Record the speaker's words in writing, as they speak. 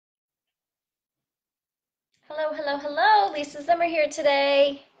Hello, hello, hello. Lisa Zimmer here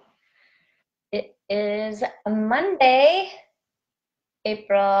today. It is Monday,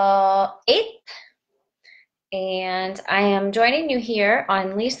 April 8th, and I am joining you here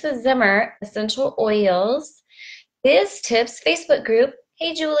on Lisa Zimmer Essential Oils Biz Tips Facebook group.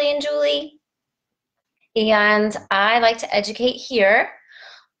 Hey, Julie and Julie. And I like to educate here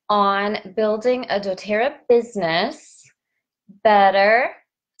on building a doTERRA business better,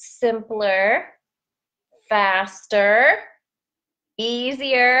 simpler, faster,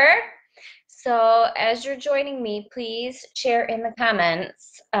 easier. So as you're joining me, please share in the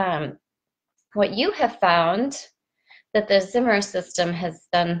comments what you have found that the Zimmer system has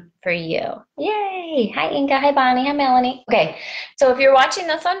done for you. Yay! Hi, Inga. Hi, Bonnie. Hi, Melanie. Okay, so if you're watching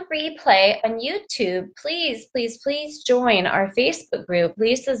this on replay on YouTube, please, please, please join our Facebook group,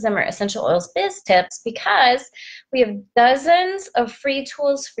 Lisa Zimmer Essential Oils Biz Tips, because we have dozens of free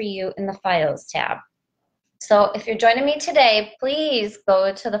tools for you in the Files tab. So if you're joining me today, please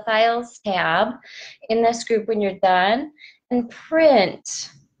go to the Files tab in this group when you're done and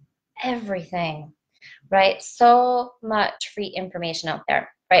print everything, right? So much free information out there,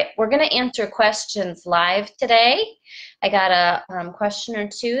 right? We're going to answer questions live today. I got a question or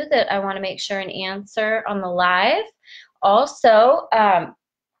two that I want to make sure and answer on the live. Also,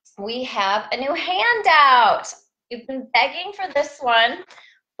 we have a new handout. You've been begging for this one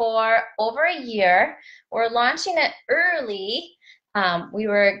for over a year. We're launching it early. We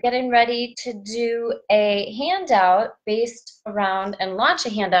were getting ready to do a handout based around and launch a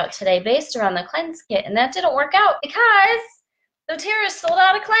handout today based around the cleanse kit, and that didn't work out because doTERRA sold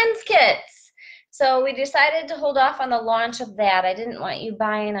out of cleanse kits. So we decided to hold off on the launch of that. I didn't want you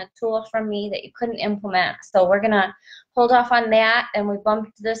buying a tool from me that you couldn't implement. So we're gonna hold off on that, and we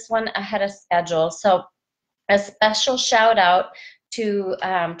bumped this one ahead of schedule. So a special shout out to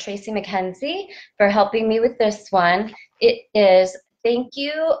Tracy McKenzie for helping me with this one. It is thank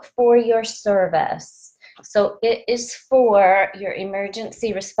you for your service. So it is for your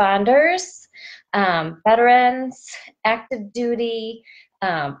emergency responders, veterans, active duty,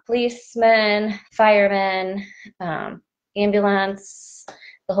 policemen, firemen, ambulance,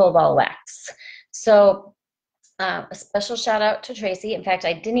 the whole ball of wax. So a special shout out to Tracy. In fact,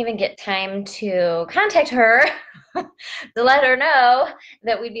 I didn't even get time to contact her to let her know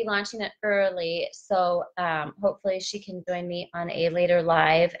that we'd be launching it early. So hopefully she can join me on a later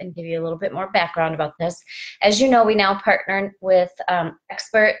live and give you a little bit more background about this. As you know, we now partner with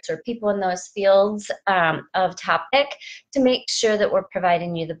experts or people in those fields of topic to make sure that we're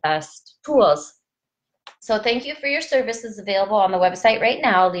providing you the best tools. So thank you for your services available on the website right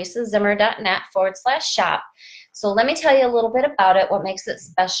now, lisazimmer.net/shop. So let me tell you a little bit about it, what makes it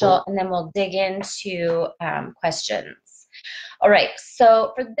special, and then we'll dig into questions. All right,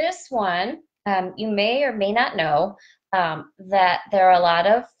 so for this one, you may or may not know that there are a lot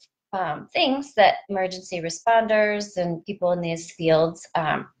of things that emergency responders and people in these fields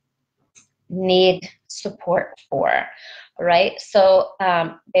need support for, right? So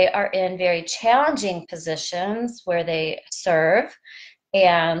they are in very challenging positions where they serve.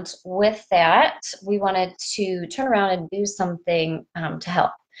 And with that, we wanted to turn around and do something to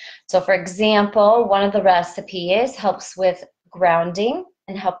help. So for example, one of the recipes helps with grounding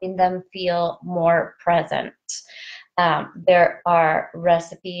and helping them feel more present. There are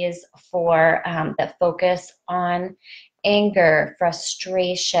recipes for that focus on anger,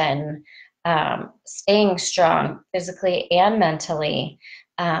 frustration, staying strong physically and mentally,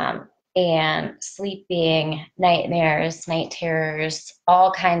 and sleeping, nightmares, night terrors, all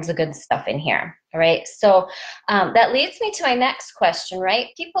kinds of good stuff in here. All right, so that leads me to my next question,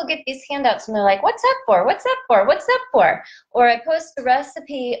 right? People get these handouts and they're like, what's that for? What's that for? What's that for? Or I post a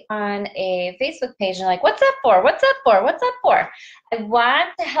recipe on a Facebook page and like, what's that for? What's that for? What's that for? I want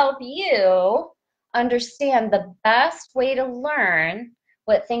to help you understand the best way to learn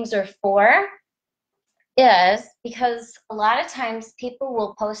what things are for is because a lot of times people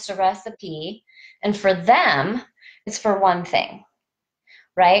will post a recipe and for them it's for one thing,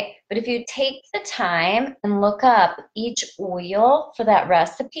 right? But if you take the time and look up each oil for that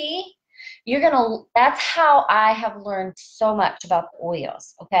recipe, that's how I have learned so much about the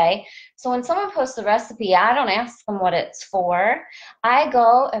oils, okay? So when someone posts a recipe, I don't ask them what it's for. I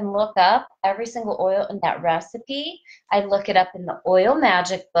go and look up every single oil in that recipe. I look it up in the Oil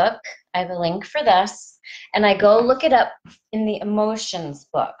Magic book. I have a link for this. And I go look it up in the emotions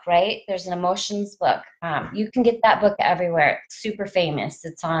book, right? There's an emotions book. You can get that book everywhere. It's super famous.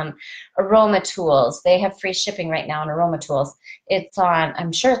 It's on Aroma Tools. They have free shipping right now on Aroma Tools. It's on,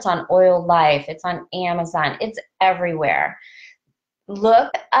 I'm sure it's on Oil Life. It's on Amazon. It's everywhere.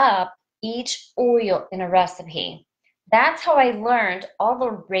 Look up each oil in a recipe. That's how I learned all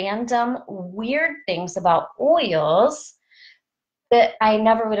the random weird things about oils that I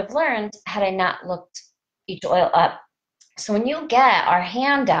never would have learned had I not looked each oil up. So when you get our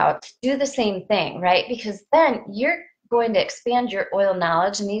handout, do the same thing, right? Because then you're going to expand your oil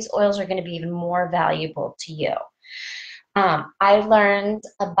knowledge, and these oils are going to be even more valuable to you. I learned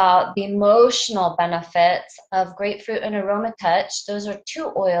about the emotional benefits of grapefruit and aroma touch. Those are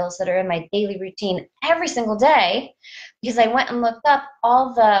two oils that are in my daily routine every single day because I went and looked up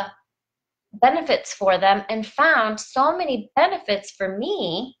all the benefits for them and found so many benefits for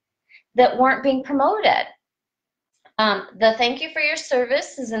me that weren't being promoted. The thank you for your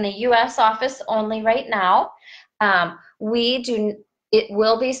service is in the U.S. office only right now. It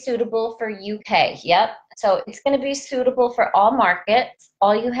will be suitable for UK. Yep. So it's going to be suitable for all markets.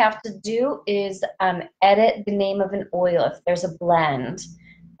 All you have to do is edit the name of an oil if there's a blend.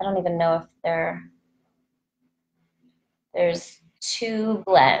 I don't even know if there's two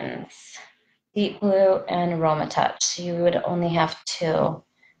blends, Deep Blue and Aroma Touch. So you would only have to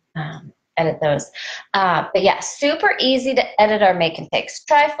edit those. But yeah, super easy to edit our make and takes.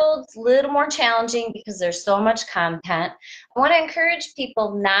 Trifolds, a little more challenging because there's so much content. I want to encourage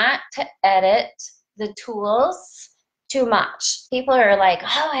people not to edit the tools too much. People are like,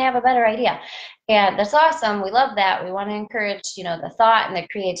 oh, I have a better idea. And that's awesome. We love that. We want to encourage, the thought and the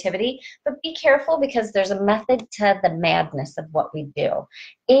creativity, but be careful because there's a method to the madness of what we do.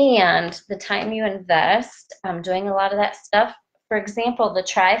 And the time you invest doing a lot of that stuff. For example, the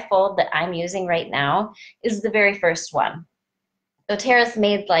trifold that I'm using right now is the very first one. doTERRA's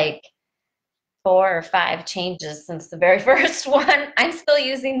made like 4 or 5 changes since the very first one. I'm still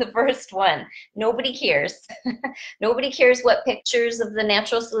using the first one. Nobody cares. Nobody cares what pictures of the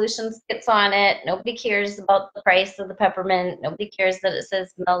natural solutions gets on it. Nobody cares about the price of the peppermint. Nobody cares that it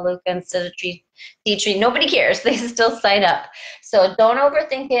says Melaleuca instead of tea tree. Nobody cares. They still sign up. So don't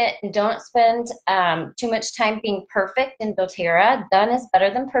overthink it and don't spend too much time being perfect in doTERRA. Done is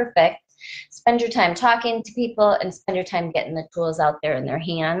better than perfect. Spend your time talking to people and spend your time getting the tools out there in their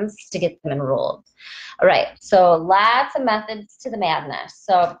hands to get them enrolled. All right, so lots of methods to the madness.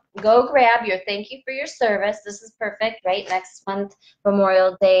 So go grab your thank you for your service. This is perfect, right? Next month,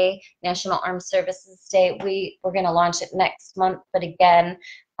 Memorial Day, National Armed Services Day. We're going to launch it next month, but again,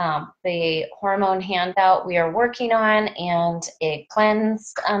 the hormone handout we are working on and a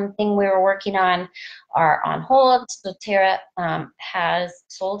cleanse thing we were working on are on hold. doTERRA has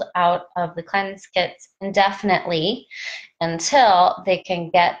sold out of the cleanse kits indefinitely until they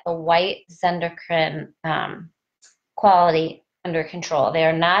can get the white Zendocrine quality under control. They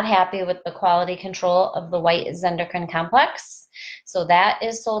are not happy with the quality control of the white Zendocrine complex. So that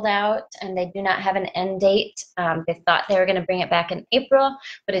is sold out, and they do not have an end date. They thought they were going to bring it back in April,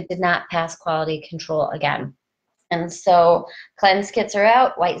 but it did not pass quality control again. And so cleanse kits are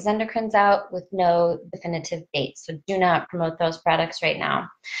out, white Zendocrine's out with no definitive date. So do not promote those products right now.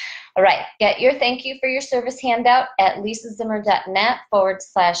 All right, get your thank you for your service handout at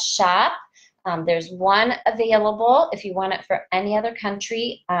lisazimmer.net/shop. There's one available if you want it for any other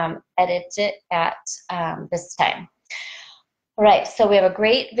country. Edit it at this time. All right, so we have a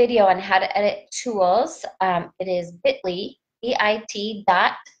great video on how to edit tools. It is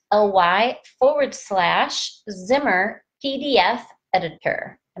bit.ly/Zimmer PDF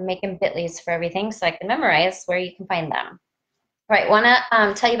editor. I'm making bit.lys for everything so I can memorize where you can find them. All right, want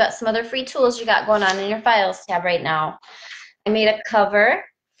to tell you about some other free tools you got going on in your files tab right now. I made a cover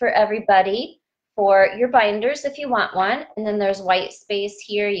for everybody for your binders if you want one, and then there's white space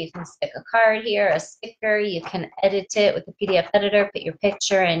here. You can stick a card here, a sticker. You can edit it with the PDF editor, put your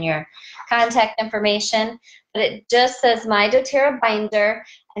picture and your contact information, but it just says my doTERRA binder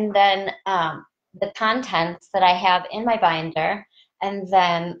and then the contents that I have in my binder, and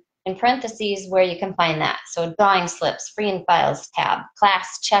then in parentheses where you can find that. So drawing slips, free in files tab,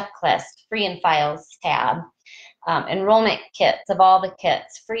 class checklist, free in files tab, enrollment kits of all the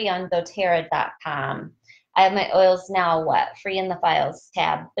kits, free on doterra.com. I have my oils now, free in the files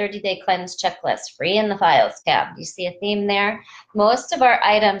tab, 30-day cleanse checklist, free in the files tab. You see a theme there? Most of our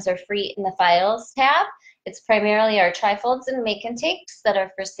items are free in the files tab. It's primarily our trifolds and make and takes that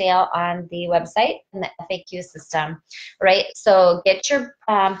are for sale on the website and the FAQ system, right? So get your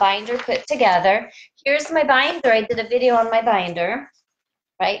binder put together. Here's my binder. I did a video on my binder.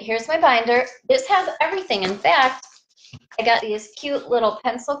 Right, here's my binder. This has everything. In fact, I got these cute little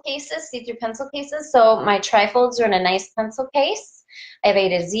pencil cases, see-through pencil cases. So my trifolds are in a nice pencil case. I have A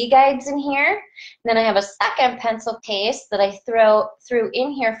to Z guides in here. And then I have a second pencil case that I threw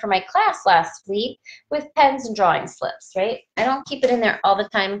in here for my class last week with pens and drawing slips, right? I don't keep it in there all the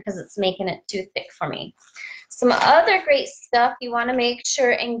time because it's making it too thick for me. Some other great stuff you want to make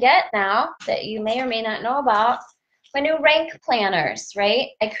sure and get now that you may or may not know about, my new rank planners, right?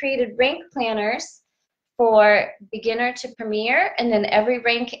 I created rank planners for beginner to premier and then every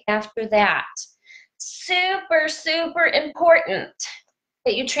rank after that. Super, super important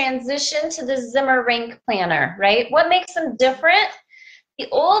that you transition to the Zimmer rank planner, right? What makes them different? The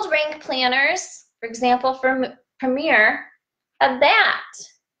old rank planners, for example, for premier, have that.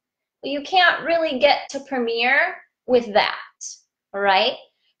 You can't really get to premier with that, all right?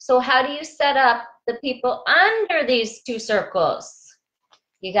 So how do you set up the people under these two circles?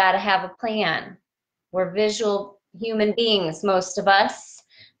 You got to have a plan. We're visual human beings, most of us,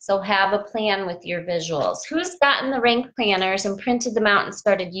 so have a plan with your visuals. Who's gotten the rank planners and printed them out and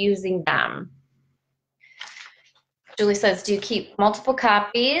started using them? Julie says, do you keep multiple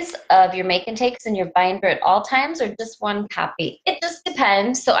copies of your make and takes in your binder at all times or just one copy? It just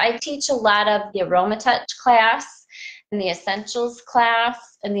depends. So I teach a lot of the Aroma Touch class and the Essentials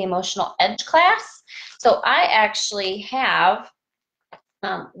class and the Emotional Edge class. So I actually have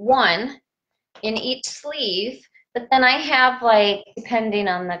one in each sleeve, but then I have, like, depending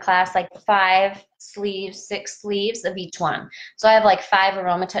on the class, like 5 sleeves, 6 sleeves of each one. So I have like 5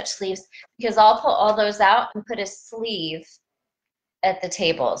 Aroma Touch sleeves because I'll pull all those out and put a sleeve at the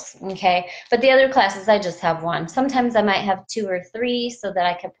tables, okay? But the other classes, I just have one. Sometimes I might have 2 or 3 so that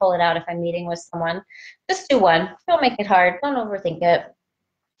I can pull it out if I'm meeting with someone. Just do one. Don't make it hard. Don't overthink it.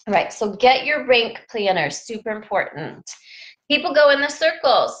 All right, so get your rank planners, super important. People go in the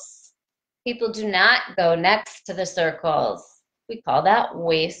circles. People do not go next to the circles. We call that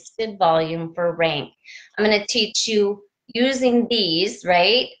wasted volume for rank. I'm going to teach you using these,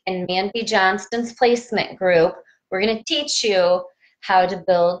 right? In Mandy Johnston's placement group, we're going to teach you how to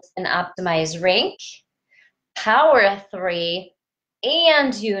build and optimize rank, power 3,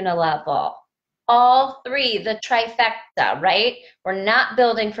 and unilevel. All 3, the trifecta, right? We're not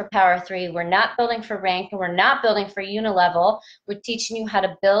building for power 3, we're not building for rank, and we're not building for unilevel. We're teaching you how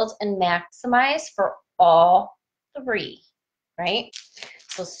to build and maximize for all 3, right?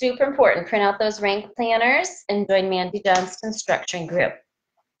 So super important. Print out those rank planners and join Mandy Johnston's structuring group.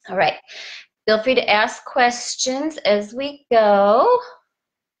 All right. Feel free to ask questions as we go.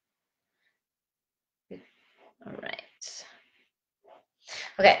 All right.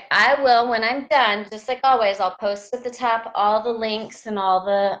 Okay, I will, when I'm done, just like always, I'll post at the top all the links and all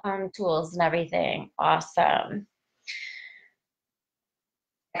the tools and everything. Awesome.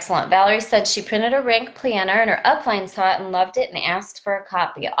 Excellent. Valerie said she printed a rank planner and her upline saw it and loved it and asked for a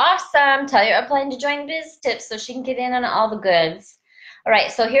copy. Awesome. Tell your upline to join Biz Tips so she can get in on all the goods. All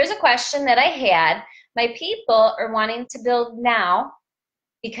right, so here's a question that I had. My people are wanting to build now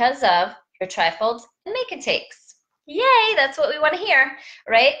because of your trifolds and make and takes. Yay, that's what we want to hear,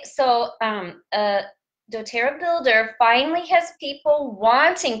 right? So doTERRA Builder finally has people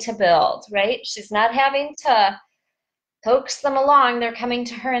wanting to build, right? She's not having to coax them along. They're coming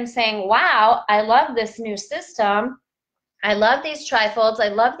to her and saying, wow, I love this new system. I love these trifolds. I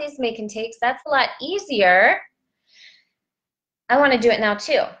love these make and takes. That's a lot easier. I want to do it now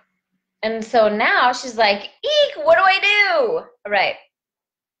too. And so now she's like, eek, what do I do? All right.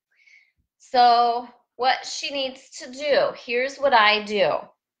 So what she needs to do, here's what I do.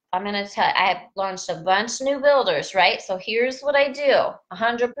 I'm going to tell you, I have launched a bunch of new builders, right? So here's what I do,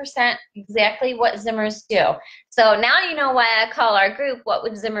 100% exactly what Zimmers do. So now you know why I call our group What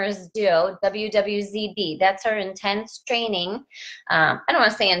Would Zimmers Do, WWZD. That's our intense training. I don't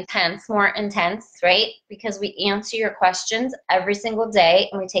want to say intense, more intense, right? Because we answer your questions every single day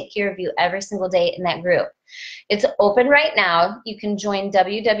and we take care of you every single day in that group. It's open right now. You can join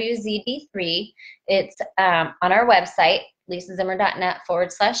WWZD3. It's on our website,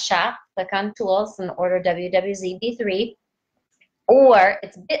 lisazimmer.net/shop. Click on tools and order WWZD3. Or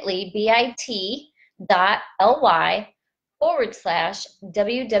it's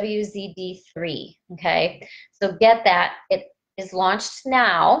bit.ly/WWZD3. Okay, so get that. It is launched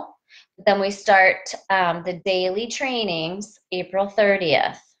now. Then we start the daily trainings April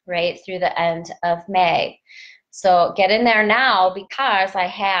 30th, right, through the end of May. So get in there now because I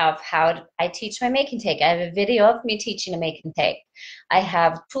have I teach my make and take. I have a video of me teaching a make and take. I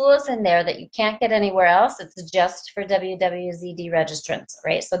have tools in there that you can't get anywhere else. It's just for WWZD registrants,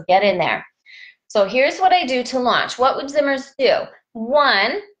 right? So get in there. So here's what I do to launch. What would Zimmers do?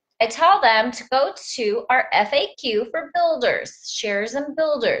 1, I tell them to go to our FAQ for builders, shares and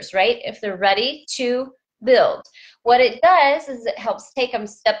builders, right? If they're ready to build. What it does is it helps take them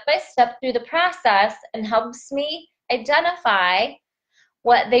step by step through the process and helps me identify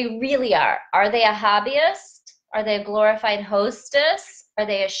what they really are. Are they a hobbyist? Are they a glorified hostess? Are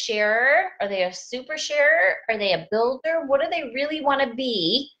they a sharer? Are they a super sharer? Are they a builder? What do they really want to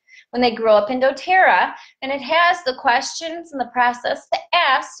be when they grow up in doTERRA? And it has the questions and the process to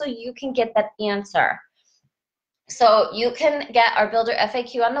ask so you can get that answer. So you can get our Builder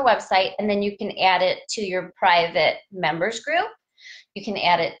FAQ on the website, and then you can add it to your private members group. You can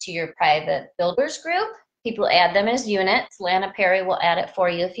add it to your private builders group. People add them as units. Lana Perry will add it for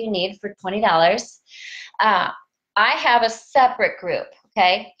you if you need for $20. I have a separate group,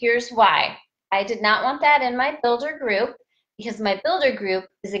 okay? Here's why. I did not want that in my builder group because my builder group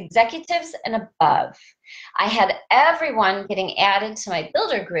is executives and above. I had everyone getting added to my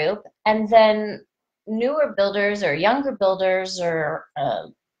builder group, and then newer builders or younger builders or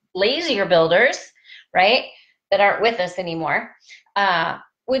lazier builders, right, that aren't with us anymore,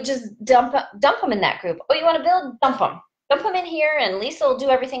 would just dump them in that group. Oh, you want to build? Dump them. Dump them in here and Lisa will do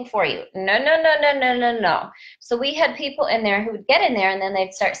everything for you. No, no, no, no, no, no, no. So we had people in there who would get in there and then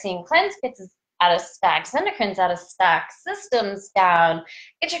they'd start seeing cleanse kits out of stock, endocrines out of stock, systems down,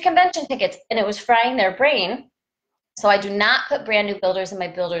 get your convention tickets, and it was frying their brain. So I do not put brand new builders in my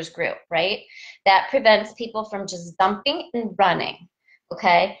builders group, right? That prevents people from just dumping and running,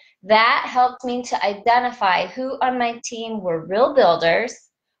 okay? That helped me to identify who on my team were real builders,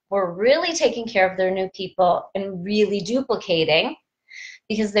 were really taking care of their new people and really duplicating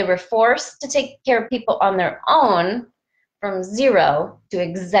because they were forced to take care of people on their own from 0 to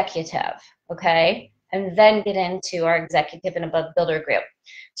executive, okay? And then get into our executive and above builder group.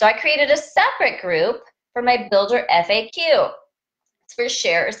 So I created a separate group for my Builder FAQ. It's for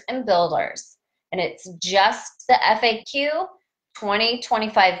sharers and builders. And it's just the FAQ,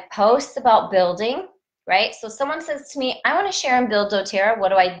 20-25 posts about building, right? So someone says to me, I want to share and build doTERRA.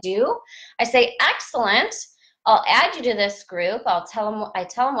 What do? I say, excellent. I'll add you to this group. I tell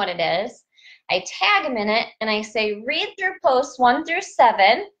them what it is. I tag them in it, and I say, read through posts 1 through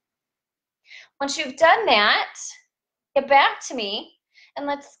 7. Once you've done that, get back to me, and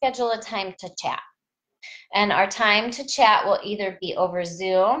let's schedule a time to chat. And our time to chat will either be over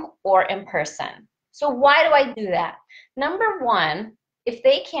Zoom or in person. So why do I do that? Number one, if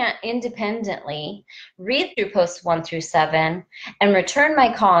they can't independently read through posts 1 through 7 and return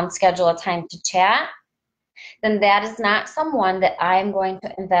my call and schedule a time to chat, then that is not someone that I'm going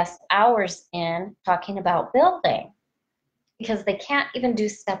to invest hours in talking about building because they can't even do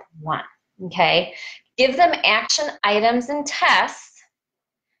step 1, okay? Give them action items and tests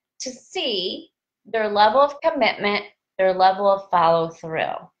to see their level of commitment, their level of follow through,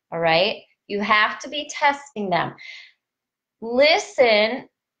 all right? You have to be testing them. Listen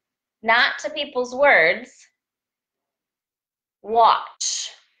not to people's words, watch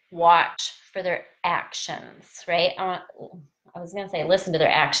for their actions, right? I was going to say listen to their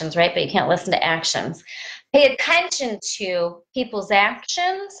actions, right? But you can't listen to actions. Pay attention to people's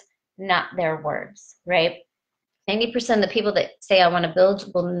actions, not their words, right? 90% of the people that say I want to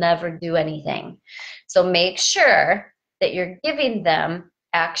build will never do anything. So make sure that you're giving them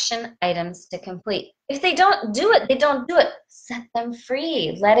action items to complete. If they don't do it, they don't do it. Set them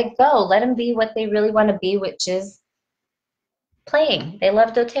free. Let it go. Let them be what they really want to be, which is playing. They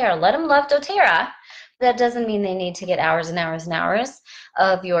love doTERRA. Let them love doTERRA. That doesn't mean they need to get hours and hours and hours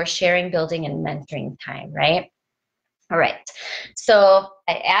of your sharing, building, and mentoring time, right? All right. So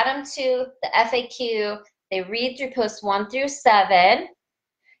I add them to the FAQ. They read through posts 1 through 7.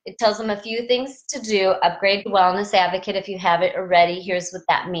 It tells them a few things to do. Upgrade to Wellness Advocate if you have it already. Here's what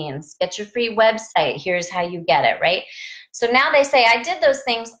that means. Get your free website. Here's how you get it, right? So now they say, I did those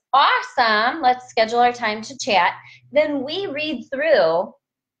things. Awesome. Let's schedule our time to chat. Then we read through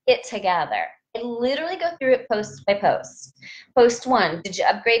it together. I literally go through it post by post. Post 1, did you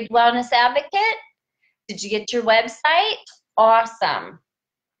upgrade to Wellness Advocate? Did you get your website? Awesome.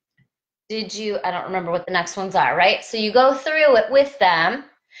 Did you, I don't remember what the next ones are, right? So you go through it with them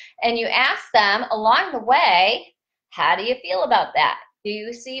and you ask them along the way, how do you feel about that?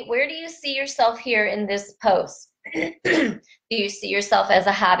 Where do you see yourself here in this post? Do you see yourself as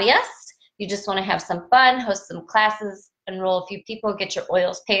a hobbyist? You just want to have some fun, host some classes, enroll a few people, get your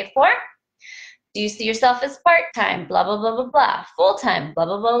oils paid for? Do you see yourself as part-time, blah, blah, blah, blah, blah, full-time, blah,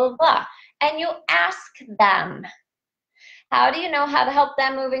 blah, blah, blah, blah? And you ask them. How do you know how to help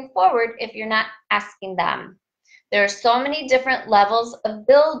them moving forward if you're not asking them? There are so many different levels of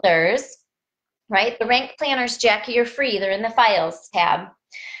builders, right? The rank planners, Jackie, are free. They're in the files tab.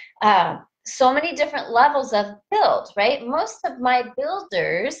 So many different levels of build, right? Most of my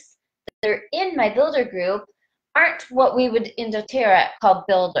builders that are in my builder group aren't what we would in doTERRA call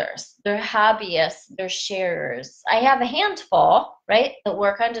builders. They're hobbyists, they're sharers. I have a handful, right, that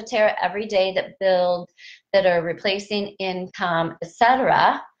work on doTERRA every day, that build, that are replacing income,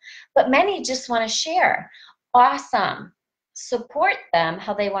 etc. But many just want to share. Awesome. Support them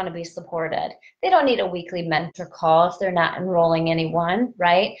how they want to be supported. They don't need a weekly mentor call if they're not enrolling anyone,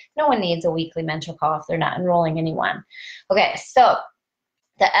 right? No one needs a weekly mentor call if they're not enrolling anyone. Okay, so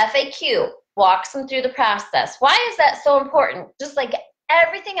the FAQ walks them through the process. Why is that so important? Just like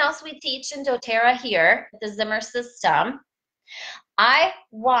everything else we teach in doTERRA here, the Zimmer system, I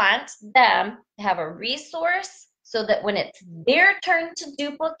want them to have a resource so that when it's their turn to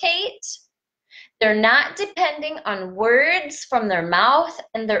duplicate, they're not depending on words from their mouth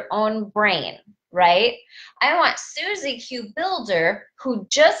and their own brain, right? I want Susie Q Builder, who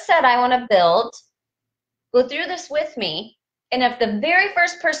just said, I want to build, go through this with me. And if the very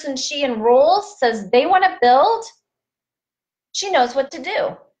first person she enrolls says they want to build, she knows what to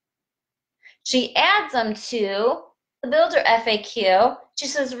do. She adds them to the Builder FAQ. She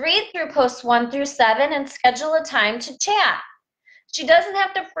says, read through posts 1 through 7 and schedule a time to chat. She doesn't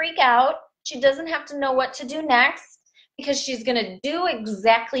have to freak out. She doesn't have to know what to do next, because she's going to do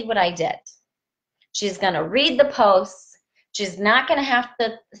exactly what I did. She's going to read the posts. She's not going to have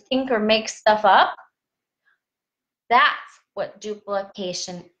to think or make stuff up. That's what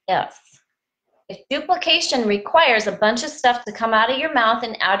duplication is. If duplication requires a bunch of stuff to come out of your mouth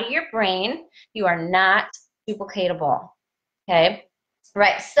and out of your brain, you are not duplicatable. Okay?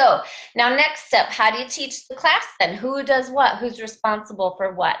 Right, so now next step, how do you teach the class then? Who does what? Who's responsible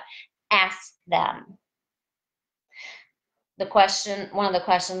for what? Ask them. The question, one of the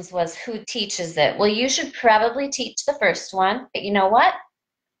questions was, who teaches it? Well, you should probably teach the first one, but you know what?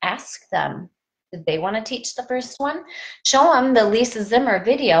 Ask them. Did they want to teach the first one? Show them the Lisa Zimmer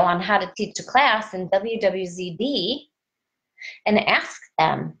video on how to teach a class in WWZD and ask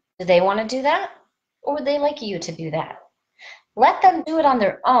them, do they want to do that? Or would they like you to do that? Let them do it on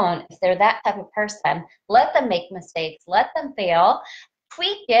their own if they're that type of person. Let them make mistakes. Let them fail.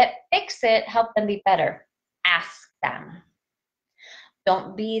 Tweak it, fix it, help them be better. Ask them.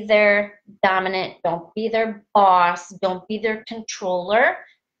 Don't be their dominant. Don't be their boss. Don't be their controller.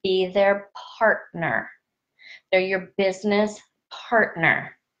 Be their partner. They're your business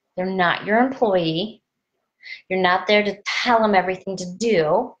partner. They're not your employee. You're not there to tell them everything to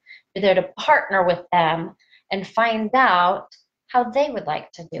do. You're there to partner with them and find out how they would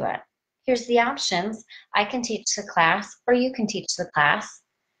like to do it. Here's the options. I can teach the class, or you can teach the class.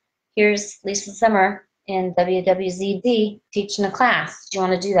 Here's Lisa Zimmer in WWZD teaching a class. Do you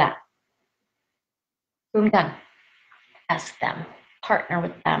want to do that? Boom, done. Ask them. Partner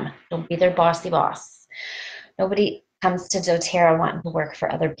with them. Don't be their bossy boss. Nobody comes to doTERRA wanting to work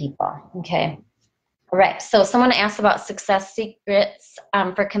for other people. Okay. All right. So someone asked about success secrets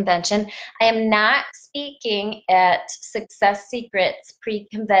for convention. I am not speaking at Success Secrets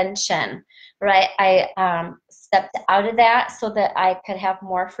pre-convention, right? I stepped out of that so that I could have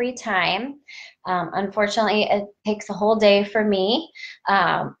more free time. Unfortunately, it takes a whole day for me.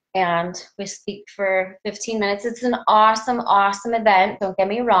 And we speak for 15 minutes. It's an awesome, awesome event. Don't get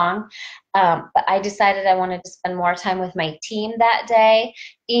me wrong. But I decided I wanted to spend more time with my team that day.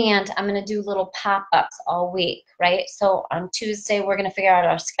 And I'm going to do little pop-ups all week, right? So on Tuesday, we're going to figure out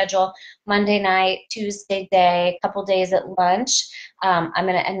our schedule. Monday night, Tuesday day, a couple days at lunch. I'm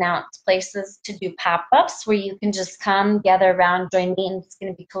going to announce places to do pop-ups where you can just come, gather around, join me, and it's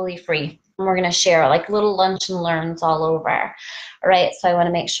going to be totally free. And we're going to share like little lunch and learns all over. All right, so I want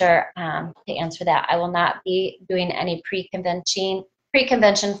to make sure to answer that. I will not be doing any pre-convention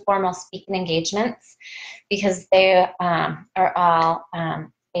formal speaking engagements because they are all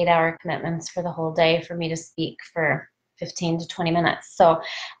 8-hour commitments for the whole day for me to speak for 15 to 20 minutes. So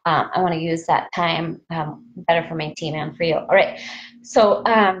I want to use that time better for my team and for you. All right, so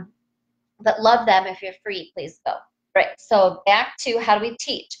but love them. If you're free, please go. Right, so back to how do we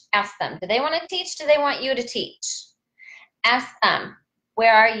teach? Ask them. Do they want to teach? Do they want you to teach? Ask them,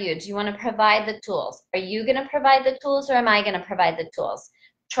 where are you? Do you want to provide the tools? Are you going to provide the tools, or am I going to provide the tools?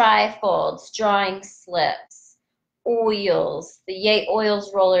 Trifolds, drawing slips, oils, the Yay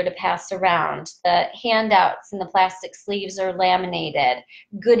Oils roller to pass around, the handouts and the plastic sleeves are laminated,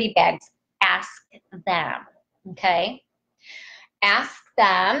 goodie bags. Ask them, okay? Ask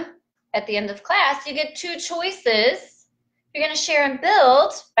them. At the end of class, you get 2 choices. You're going to share and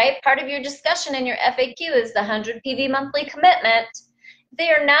build, right? Part of your discussion in your FAQ is the 100 PV monthly commitment. If they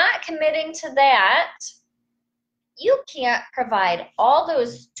are not committing to that, you can't provide all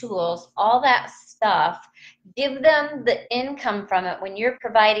those tools, all that stuff, Give them the income from it when you're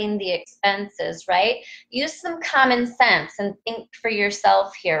providing the expenses, right? Use some common sense and think for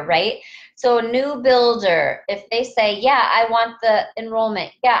yourself here, right? So a new builder, if they say, yeah, I want the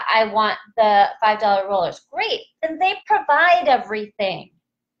enrollment, yeah, I want the $5 rollers, great, then they provide everything.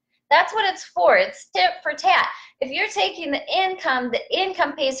 That's what it's for. It's tit for tat. If you're taking the income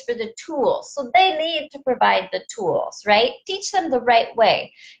pays for the tools. So they need to provide the tools, right? Teach them the right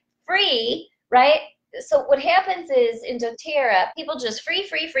way. Free, right? So what happens is in doTERRA, people just free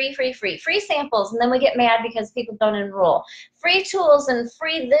samples, and then we get mad because people don't enroll. Free tools and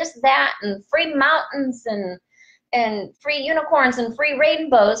free this, that, and free mountains and free unicorns and free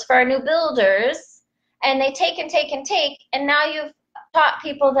rainbows for our new builders. And they take and take and take, and now you've taught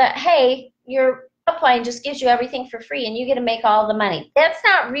people that, hey, your upline just gives you everything for free and you get to make all the money. That's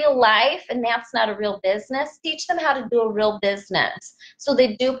not real life, and that's not a real business. Teach them how to do a real business so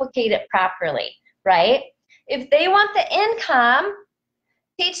they duplicate it properly, right? If they want the income,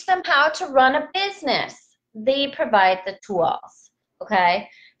 teach them how to run a business. They provide the tools, okay?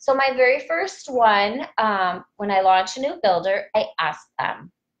 So my very first one, when I launch a new builder, I ask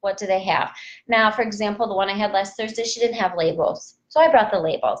them, what do they have? Now, for example, the one I had last Thursday, she didn't have labels. So I brought the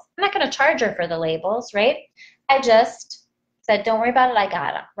labels. I'm not going to charge her for the labels, right? I just said, don't worry about it, I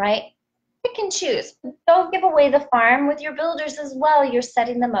got them, right? Pick and choose. Don't give away the farm with your builders as well. You're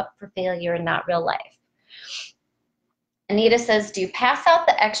setting them up for failure and not real life. Anita says, do you pass out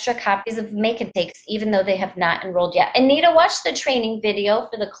the extra copies of make and takes even though they have not enrolled yet? Anita, watch the training video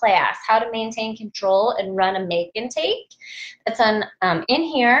for the class, how to maintain control and run a make and take. That's on in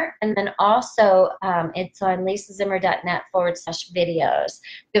here, and then also it's on lisazimmer.net/videos.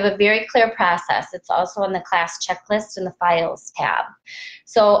 We have a very clear process. It's also on the class checklist in the files tab.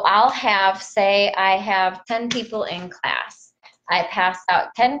 So I'll have, say I have 10 people in class. I pass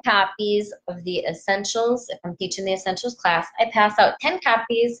out 10 copies of the essentials. If I'm teaching the essentials class, I pass out 10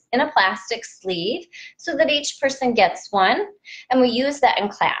 copies in a plastic sleeve so that each person gets one, and we use that in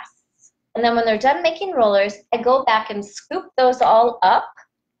class. And then when they're done making rollers, I go back and scoop those all up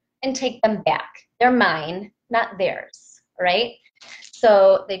and take them back. They're mine, not theirs, right?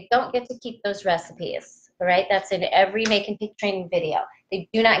 So they don't get to keep those recipes, all right? That's in every make and take training video. They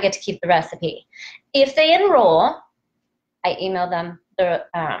do not get to keep the recipe. If they enroll, I email them a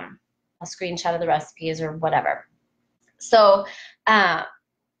screenshot of the recipes or whatever. So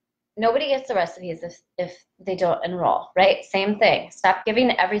nobody gets the recipes if they don't enroll, right? Same thing. Stop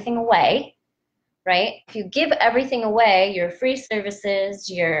giving everything away, right? If you give everything away, your free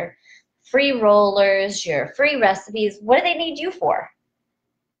services, your free rollers, your free recipes, what do they need you for?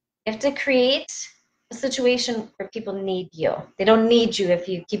 You have to create a situation where people need you. They don't need you if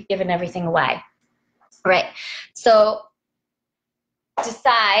you keep giving everything away, right? So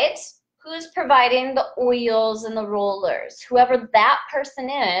decide who's providing the oils and the rollers. Whoever that person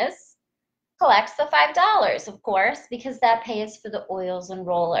is collects the $5, of course, because that pays for the oils and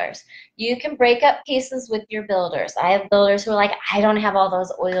rollers. You can break up pieces with your builders. I have builders who are like, I don't have all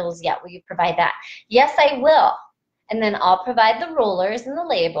those oils yet. Will you provide that? Yes, I will. And then I'll provide the rollers and the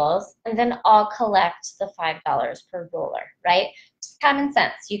labels, and then I'll collect the $5 per roller, right? Just common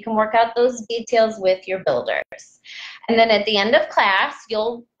sense. You can work out those details with your builders. And then at the end of class,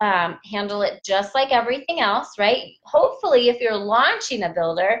 you'll handle it just like everything else, right? Hopefully, if you're launching a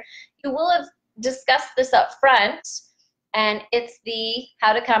builder, you will have discussed this up front, and it's the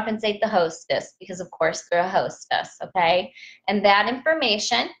how to compensate the hostess, because of course they're a hostess, okay? And that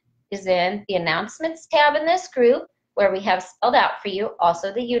information is in the announcements tab in this group, where we have spelled out for you,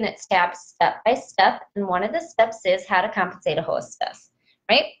 also the units tab step by step, and one of the steps is how to compensate a hostess,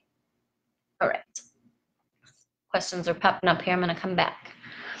 right? All right. Questions are popping up here. I'm going to come back.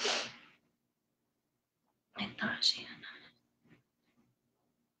 I thought she had.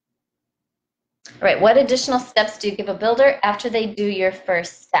 All right, what additional steps do you give a builder after they do your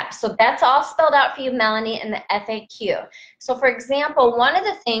first step? So that's all spelled out for you, Melanie, in the FAQ. So for example, one of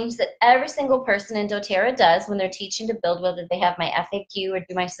the things that every single person in doTERRA does when they're teaching to build, whether they have my FAQ or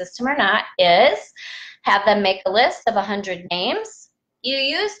do my system or not, is have them make a list of 100 names. You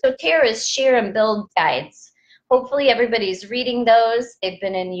use doTERRA's share and build guides. Hopefully everybody's reading those. They've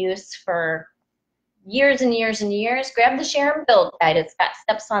been in use for years and years and years. Grab the share and build guide. It's got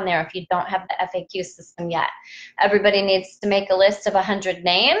steps on there if you don't have the FAQ system yet. Everybody needs to make a list of 100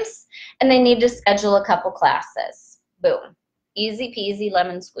 names, and they need to schedule a couple classes. Boom. Easy peasy,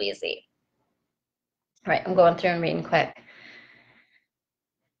 lemon squeezy. All right, I'm going through and reading quick.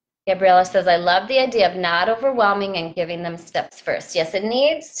 Gabriella says, I love the idea of not overwhelming and giving them steps first. Yes, it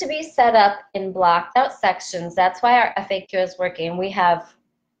needs to be set up in blocked out sections. That's why our FAQ is working. We have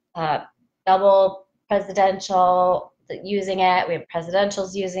double presidential using it. We have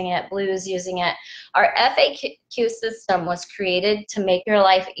presidentials using it, blues using it. Our FAQ system was created to make your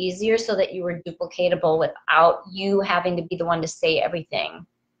life easier so that you were duplicatable without you having to be the one to say everything.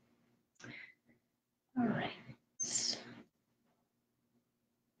 All right.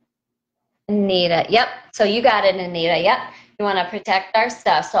 Anita, yep. So you got it, Anita, yep. We want to protect our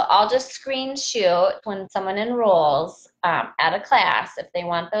stuff. So I'll just screen shoot when someone enrolls at a class. If they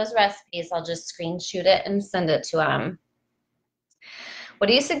want those recipes, I'll just screen shoot it and send it to them. What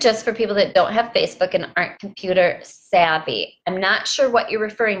do you suggest for people that don't have Facebook and aren't computer savvy? I'm not sure what you're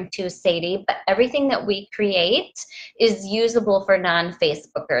referring to, Sadie, but everything that we create is usable for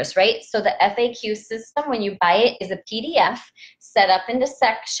non-Facebookers, right? So the FAQ system, when you buy it, is a PDF set up into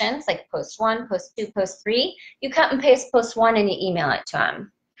sections like post 1, post 2, post 3. You cut and paste post 1 and you email it to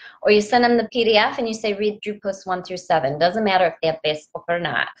them. Or you send them the PDF and you say read through posts 1 through 7. Doesn't matter if they have Facebook or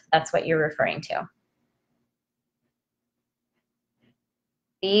not. That's what you're referring to.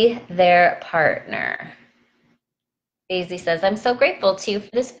 Be their partner. Daisy says, I'm so grateful to you for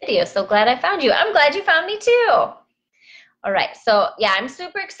this video. So glad I found you. I'm glad you found me too. All right, so yeah, I'm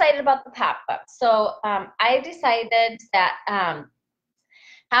super excited about the pop-up. So I decided that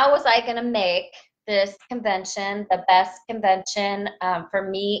how was I gonna make this convention the best convention for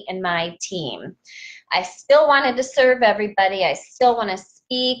me and my team? I still wanted to serve everybody. I still wanna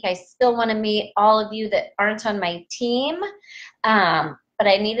speak. I still wanna meet all of you that aren't on my team. But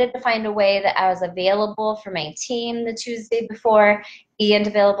I needed to find a way that I was available for my team the Tuesday before and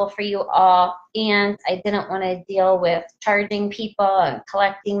available for you all. And I didn't want to deal with charging people and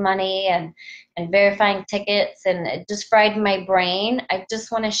collecting money and verifying tickets, and it just fried my brain. I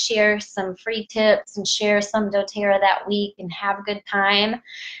just want to share some free tips and share some doTERRA that week and have a good time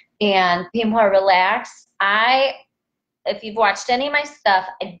and be more relaxed. If you've watched any of my stuff,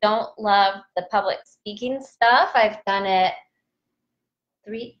 I don't love the public speaking stuff. I've done it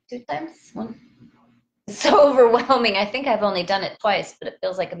two times. One. It's so overwhelming. I think I've only done it twice, but it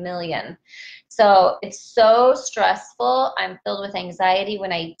feels like a million. So it's so stressful. I'm filled with anxiety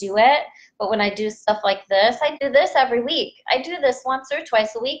when I do it. But when I do stuff like this, I do this every week. I do this once or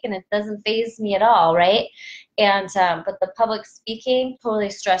twice a week, and it doesn't faze me at all, right? And but the public speaking totally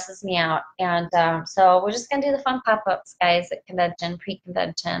stresses me out. And so we're just gonna do the fun pop-ups, guys, at convention,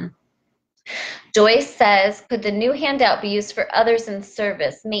 pre-convention. Joyce says, could the new handout be used for others in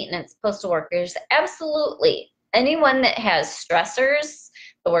service, maintenance, postal workers? Absolutely. Anyone that has stressors,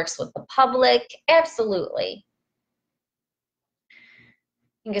 that works with the public, absolutely.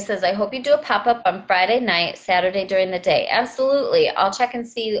 Inga says, I hope you do a pop-up on Friday night, Saturday during the day. Absolutely. I'll check and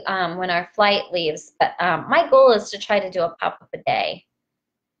see when our flight leaves. But my goal is to try to do a pop-up a day.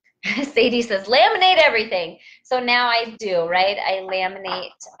 Sadie says, laminate everything. So now I do, right? I laminate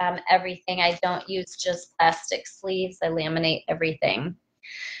everything. I don't use just plastic sleeves. I laminate everything.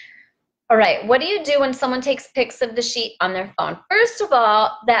 All right, what do you do when someone takes pics of the sheet on their phone? First of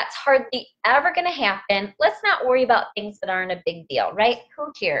all, that's hardly ever going to happen. Let's not worry about things that aren't a big deal, right?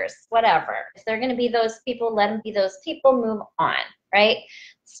 Who cares? Whatever. If they're going to be those people, let them be those people. Move on, right?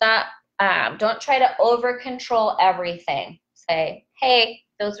 Stop. Don't try to over-control everything. Say, hey,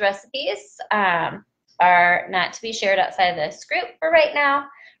 those recipes are not to be shared outside of this group for right now,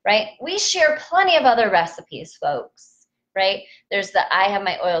 right? We share plenty of other recipes, folks, right? There's the I have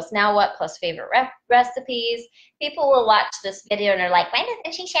my oils now what plus favorite recipes. People will watch this video and they're like, why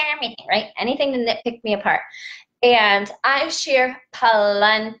doesn't she share everything, right? Anything to nitpick me apart. And I share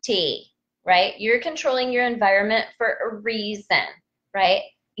plenty, right? You're controlling your environment for a reason, right?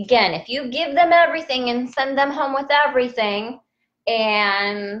 Again, if you give them everything and send them home with everything,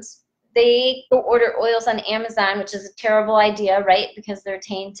 and they go order oils on Amazon, which is a terrible idea, right? Because they're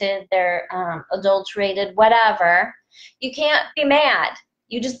tainted, they're adulterated, whatever. You can't be mad.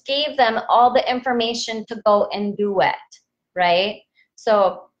 You just gave them all the information to go and do it, right?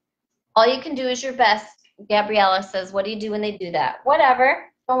 So all you can do is your best. Gabriella says, what do you do when they do that? Whatever.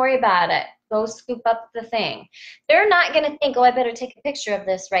 Don't worry about it. Go scoop up the thing. They're not going to think, oh, I better take a picture of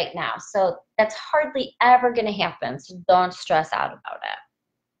this right now. So that's hardly ever going to happen. So don't stress out about it.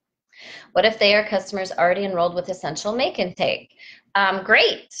 What if they are customers already enrolled with Essential Make and Take?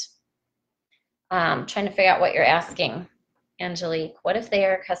 Great. Trying to figure out what you're asking, Angelique. What if they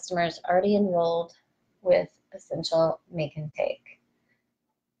are customers already enrolled with Essential Make and Take?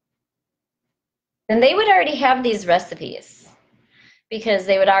 Then they would already have these recipes, because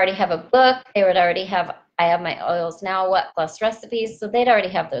they would already have a book, they would already have I have my oils now what plus recipes, so they'd already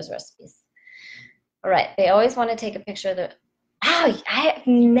have those recipes. All right, they always want to take a picture of the Oh, I have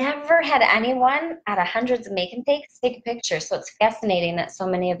never had anyone out of hundreds of make and takes take a picture. So it's fascinating that so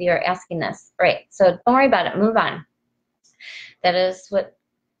many of you are asking this. All right, so don't worry about it. Move on. That is what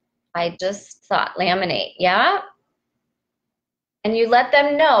I just thought. Laminate, yeah? And you let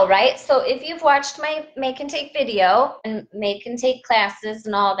them know, right? So if you've watched my make and take video and make and take classes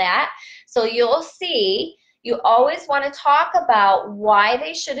and all that, so you'll see you always want to talk about why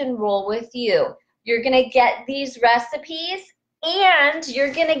they should enroll with you. You're going to get these recipes and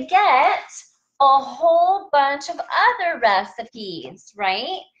you're going to get a whole bunch of other recipes,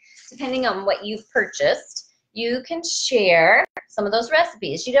 right? Depending on what you've purchased, you can share some of those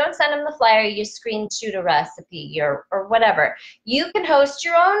recipes. You don't send them the flyer, you screen shoot a recipe or whatever. You can host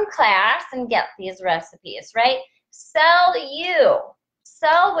your own class and get these recipes, right? Sell you.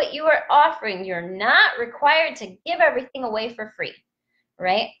 Sell what you are offering. You're not required to give everything away for free,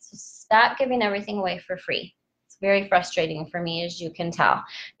 right? So stop giving everything away for free. It's very frustrating for me, as you can tell,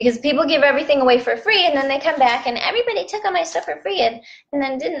 because people give everything away for free and then they come back and everybody took all my stuff for free and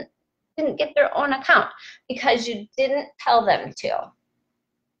then didn't get their own account because you didn't tell them to. All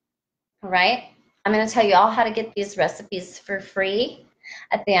right? I'm going to tell you all how to get these recipes for free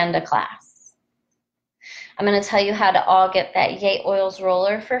at the end of class. I'm going to tell you how to all get that Yay Oils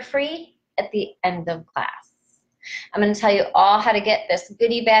roller for free at the end of class. I'm going to tell you all how to get this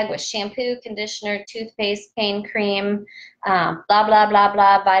goodie bag with shampoo, conditioner, toothpaste, pain cream, blah, blah, blah,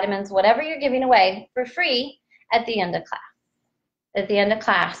 blah, vitamins, whatever you're giving away for free at the end of class. At the end of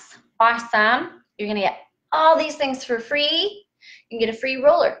class. Awesome. You're going to get all these things for free. You can get a free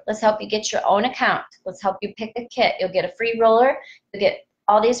roller. Let's help you get your own account. Let's help you pick a kit. You'll get a free roller. You'll get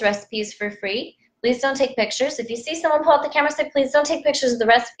all these recipes for free. Please don't take pictures. If you see someone pull out the camera, say, please don't take pictures of the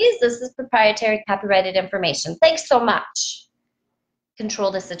recipes. This is proprietary, copyrighted information. Thanks so much.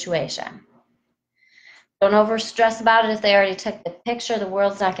 Control the situation. Don't overstress about it. If they already took the picture, the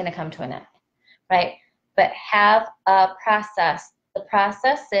world's not going to come to an end, right? But have a process. The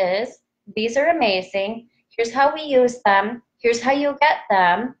process is, these are amazing. Here's how we use them. Here's how you'll get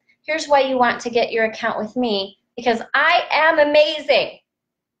them. Here's why you want to get your account with me, because I am amazing.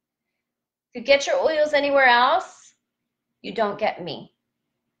 If you get your oils anywhere else, you don't get me.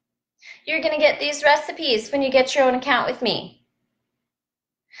 You're going to get these recipes when you get your own account with me.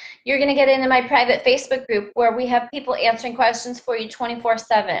 You're going to get into my private Facebook group where we have people answering questions for you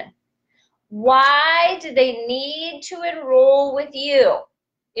 24/7. Why do they need to enroll with you?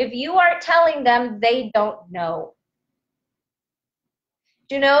 If you aren't telling them, they don't know.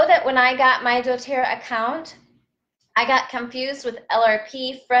 Do you know that when I got my doTERRA account, I got confused with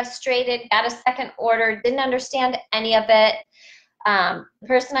LRP, frustrated, got a second order, didn't understand any of it. The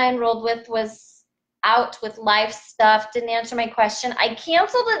person I enrolled with was out with life stuff, didn't answer my question. I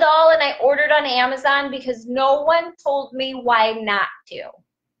canceled it all and I ordered on Amazon because no one told me why not to.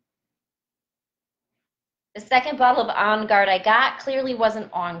 The second bottle of On Guard I got clearly wasn't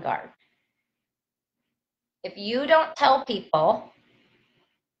On Guard. If you don't tell people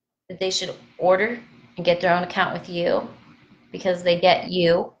that they should order and get their own account with you because they get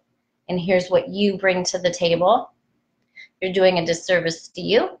you, and here's what you bring to the table, you're doing a disservice to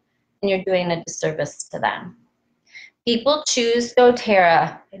you, and you're doing a disservice to them. People choose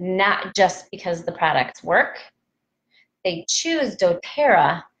doTERRA not just because the products work. They choose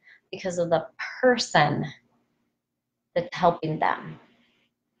doTERRA because of the person that's helping them.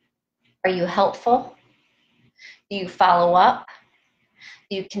 Are you helpful? Do you follow up?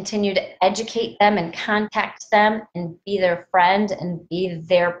 Do you continue to educate them and contact them and be their friend and be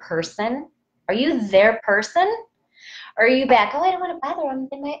their person? Are you their person? Or are you back, oh, I don't want to bother them.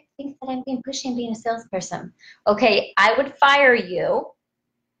 They might think that I'm being pushy and being a salesperson. Okay, I would fire you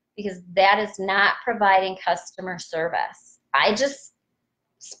because that is not providing customer service. I just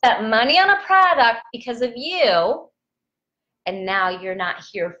spent money on a product because of you, and now you're not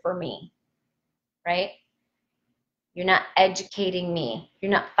here for me, right? You're not educating me.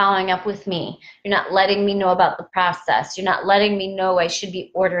 You're not following up with me. You're not letting me know about the process. You're not letting me know I should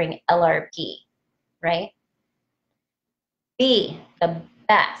be ordering LRP, right? Be the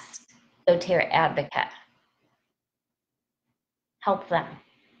best doTERRA advocate. Help them.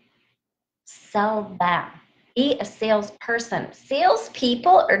 Sell them. Be a salesperson.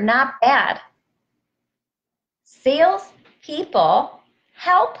 Salespeople are not bad. Salespeople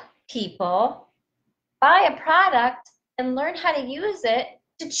help people buy a product and learn how to use it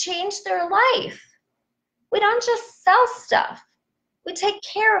to change their life. We don't just sell stuff. We take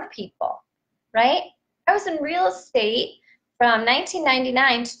care of people, right? I was in real estate from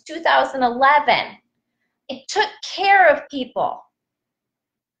 1999 to 2011. It took care of people.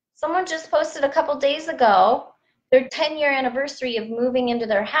 Someone just posted a couple days ago their 10-year anniversary of moving into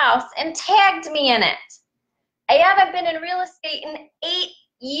their house and tagged me in it. I haven't been in real estate in 8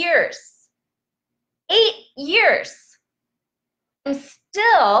 years. 8 years. And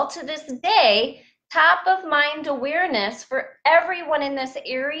still, to this day, top of mind awareness for everyone in this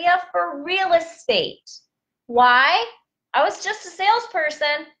area for real estate. Why? I was just a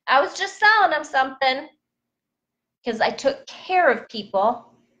salesperson. I was just selling them something because I took care of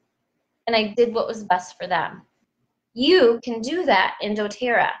people and I did what was best for them. You can do that in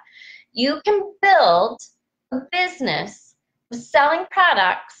doTERRA. You can build a business with selling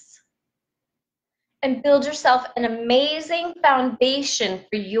products and build yourself an amazing foundation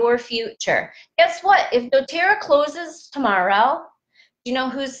for your future. Guess what? If doTERRA closes tomorrow, do you know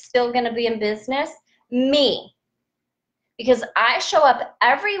who's still going to be in business? Me. Because I show up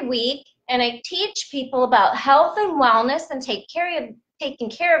every week and I teach people about health and wellness and taking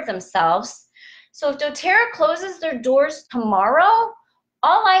care of themselves. So if doTERRA closes their doors tomorrow,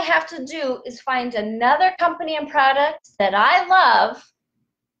 all I have to do is find another company and product that I love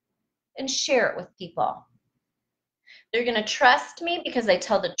and share it with people. They're going to trust me because I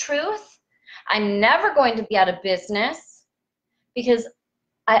tell the truth. I'm never going to be out of business because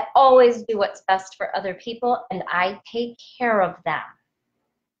I always do what's best for other people and I take care of them.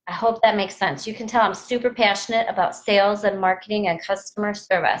 I hope that makes sense. You can tell I'm super passionate about sales and marketing and customer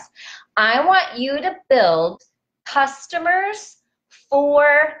service. I want you to build customers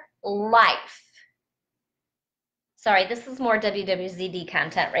for life. Sorry, this is more WWZD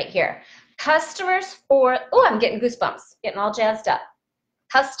content right here. Customers for, oh, I'm getting goosebumps, getting all jazzed up.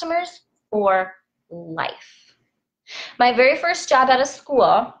 Customers for life. My very first job out of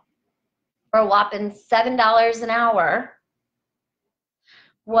school, for a whopping $7 an hour,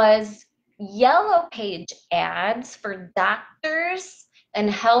 was yellow page ads for doctors and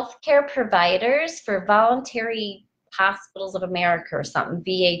healthcare providers for Voluntary Hospitals of America or something,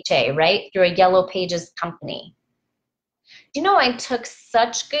 VHA, right? Through a yellow pages company. Do you know I took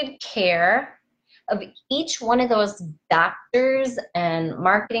such good care of each one of those doctors and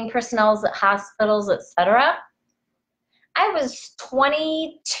marketing personnel at hospitals, etc.? I was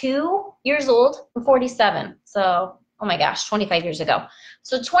 22 years old. I'm 47, so oh my gosh, 25 years ago.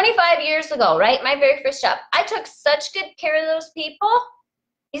 So 25 years ago, right, my very first job, I took such good care of those people.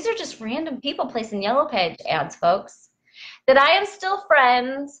 These are just random people placing yellow page ads, folks, that I am still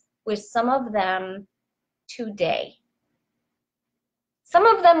friends with some of them today. Some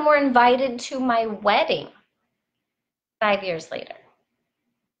of them were invited to my wedding 5 years later.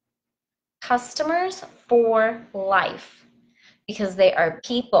 Customers for life, because they are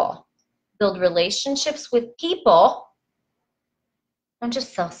people. Build relationships with people. Don't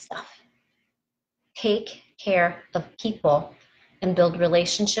just sell stuff. Take care of people and build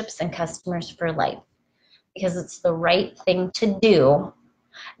relationships and customers for life because it's the right thing to do,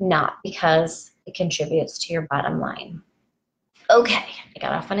 not because it contributes to your bottom line. Okay, I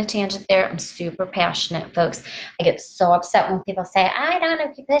got off on a tangent there. I'm super passionate, folks. I get so upset when people say, I don't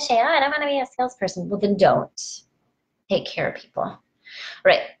want to be pushy. I don't want to be a salesperson. Well, then don't. Take care of people. All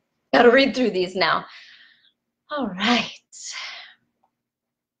right, got to read through these now. All right.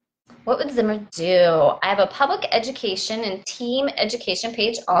 What would Zimmer do? I have a public education and team education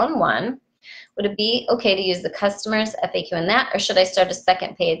page all in one. Would it be okay to use the customers FAQ in that, or should I start a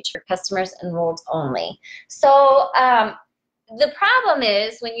second page for customers enrolled only? So the problem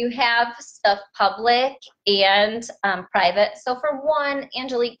is when you have stuff public and private. So for one,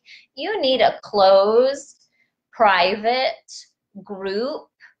 Angelique, you need a closed private group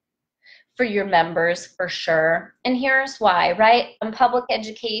for your members for sure. And here's why, right? In public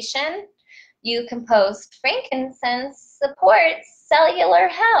education, you can post frankincense supports cellular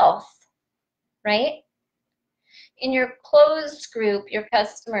health, right? In your closed group, your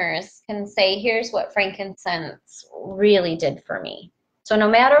customers can say, here's what frankincense really did for me. So no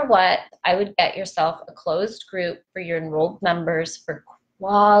matter what, I would get yourself a closed group for your enrolled members for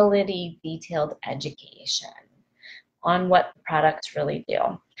quality detailed education on what the products really do.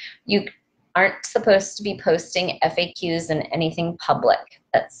 You aren't supposed to be posting FAQs in anything public.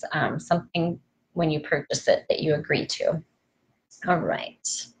 That's something when you purchase it that you agree to. All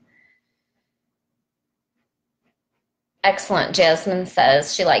right. Excellent. Jasmine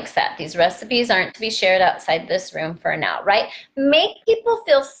says she likes that. These recipes aren't to be shared outside this room for now, right? Make people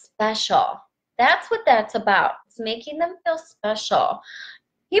feel special. That's what that's about. It's making them feel special.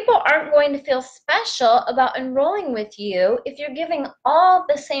 People aren't going to feel special about enrolling with you if you're giving all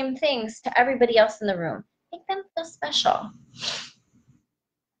the same things to everybody else in the room. Make them feel special.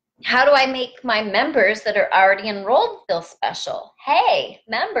 How do I make my members that are already enrolled feel special? Hey,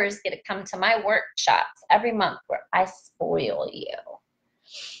 members get to come to my workshops every month where I spoil you.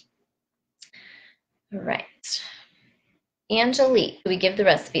 All right. Angelique, do we give the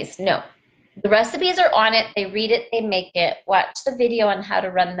recipes? No. The recipes are on it. They read it. They make it. Watch the video on how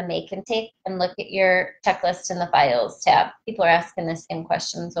to run the make and take and look at your checklist in the files tab. People are asking the same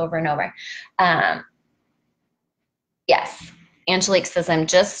questions over and over. Yes. Angelique says, I'm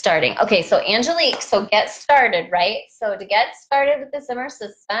just starting. Okay, so Angelique, so get started, right? So to get started with the Zimmer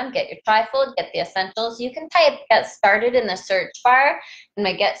system, get your trifold, get the essentials. You can type get started in the search bar, and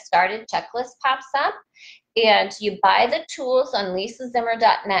my get started checklist pops up. And you buy the tools on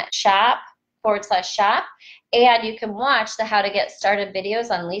lisazimmer.net shop/shop, and you can watch the how to get started videos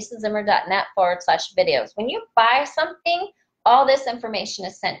on lisazimmer.net/videos. When you buy something, all this information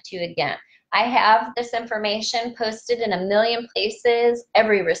is sent to you again. I have this information posted in a million places.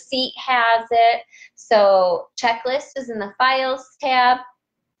 Every receipt has it. So checklist is in the files tab.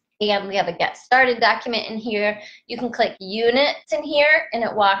 And we have a get started document in here. You can click units in here and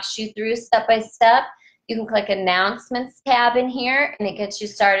it walks you through step by step. You can click announcements tab in here and it gets you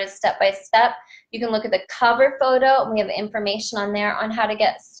started step by step. You can look at the cover photo and we have information on there on how to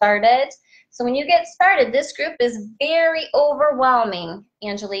get started. So when you get started, this group is very overwhelming,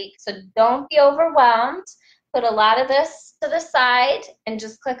 Angelique. So don't be overwhelmed. Put a lot of this to the side and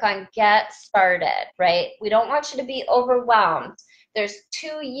just click on get started, right? We don't want you to be overwhelmed. There's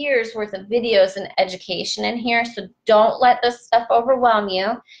 2 years worth of videos and education in here, so don't let this stuff overwhelm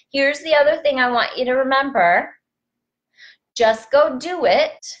you. Here's the other thing I want you to remember. Just go do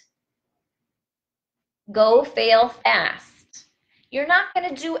it. Go fail fast. You're not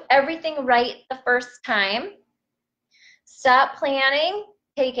going to do everything right the first time. Stop planning,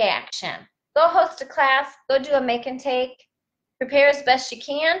 take action. Go host a class, go do a make and take, prepare as best you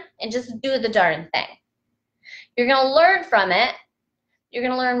can, and just do the darn thing. You're going to learn from it. You're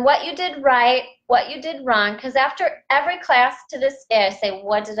going to learn what you did right, what you did wrong, because after every class to this day, I say,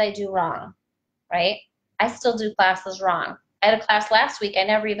 what did I do wrong, right? I still do classes wrong. I had a class last week, I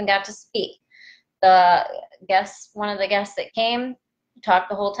never even got to speak. One of the guests that came, talked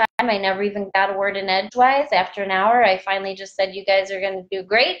the whole time. I never even got a word in edgewise. After an hour, I finally just said, you guys are going to do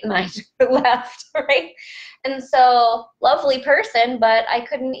great, and I just left, right? And so, lovely person, but I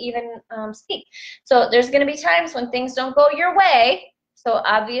couldn't even speak. So there's going to be times when things don't go your way. So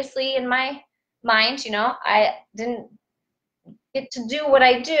obviously in my mind, you know, I didn't get to do what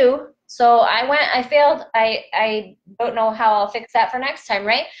I do. So I failed. I don't know how I'll fix that for next time,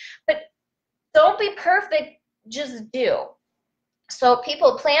 right? But don't be perfect, just do. So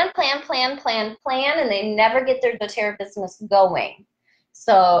people plan, and they never get their doTERRA business going.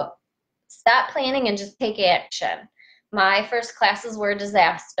 So stop planning and just take action. My first classes were a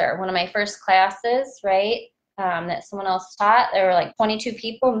disaster. One of my first classes, right, that someone else taught, there were like 22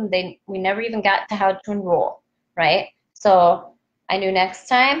 people, and we never even got to how to enroll, right? So I knew next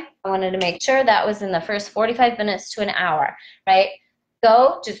time I wanted to make sure that was in the first 45 minutes to an hour, right?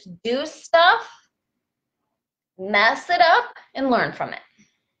 Go, just do stuff, mess it up, and learn from it.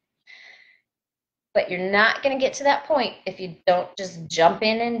 But you're not going to get to that point if you don't just jump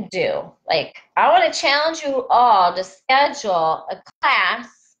in and do. Like, I want to challenge you all to schedule a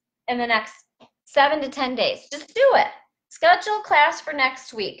class in the next 7 to 10 days. Just do it. Schedule a class for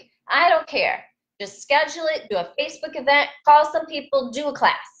next week. I don't care. Just schedule it, do a Facebook event, call some people, do a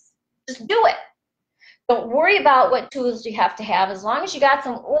class. Just do it. Don't worry about what tools you have to have. As long as you got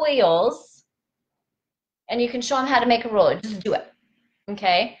some oils and you can show them how to make a roller, just do it.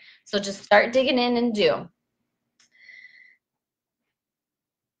 Okay? So just start digging in and do.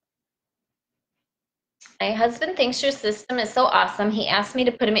 My husband thinks your system is so awesome. He asked me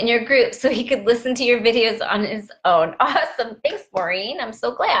to put him in your group so he could listen to your videos on his own. Awesome. Thanks, Maureen. I'm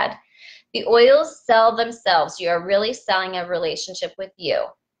so glad. The oils sell themselves. You are really selling a relationship with you.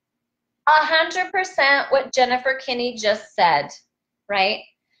 100% what Jennifer Kinney just said, right?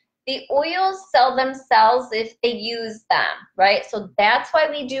 The oils sell themselves if they use them, right? So that's why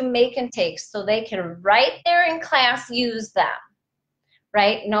we do make and takes, so they can right there in class use them,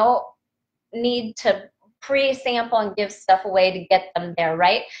 right? No need to pre-sample and give stuff away to get them there,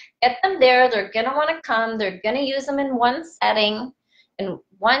 right? Get them there. They're going to want to come. They're going to use them in one setting, in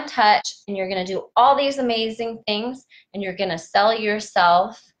one touch, and you're going to do all these amazing things, and you're going to sell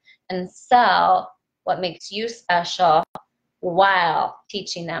yourself and sell what makes you special while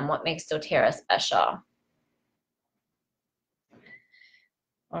teaching them what makes doTERRA special.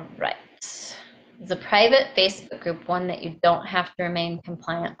 All right. It's a private Facebook group, one that you don't have to remain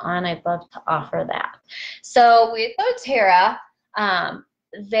compliant on. I'd love to offer that. So with doTERRA,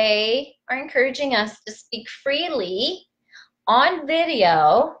 they are encouraging us to speak freely on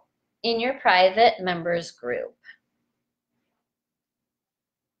video in your private members group.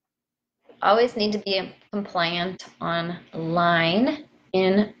 Always need to be compliant online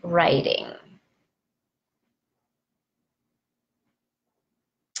in writing.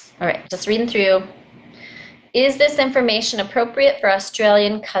 All right, just reading through. Is this information appropriate for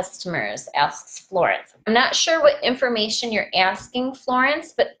Australian customers? Asks Florence. I'm not sure what information you're asking,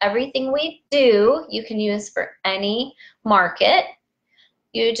 Florence, but everything we do, you can use for any market.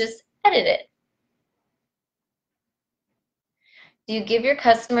 You just edit it. Do you give your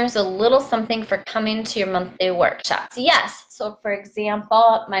customers a little something for coming to your monthly workshops? Yes. So for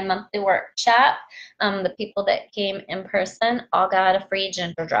example, my monthly workshop, the people that came in person all got a free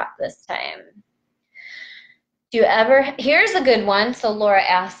ginger drop this time. Do you ever, here's a good one. So Laura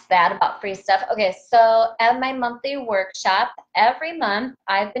asked that about free stuff. Okay, so at my monthly workshop, every month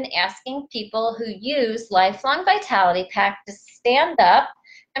I've been asking people who use Lifelong Vitality Pack to stand up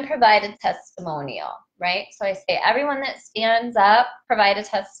and provide a testimonial, right? So I say everyone that stands up, provide a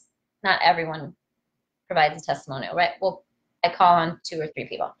test, not everyone provides a testimonial, right? Well, I call on 2 or 3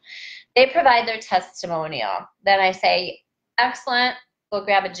 people. They provide their testimonial. Then I say, excellent, go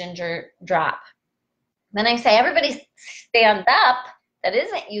grab a ginger drop. Then I say, everybody stand up that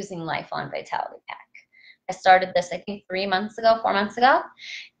isn't using Lifelong Vitality Pack. I started this, I think, 4 months ago.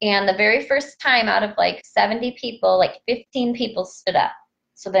 And the very first time out of like 70 people, like 15 people stood up.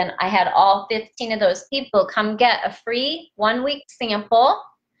 So then I had all 15 of those people come get a free 1-week sample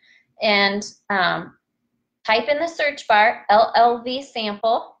and type in the search bar, LLV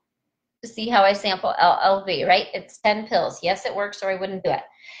sample, to see how I sample LLV, right? It's 10 pills. Yes, it works, or I wouldn't do it.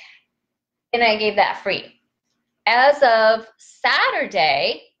 And I gave that free. As of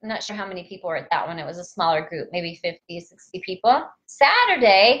Saturday, I'm not sure how many people were at that one. It was a smaller group, maybe 50, 60 people.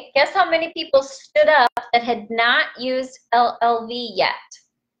 Saturday, guess how many people stood up that had not used LLV yet?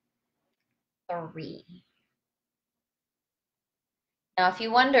 3. Now, if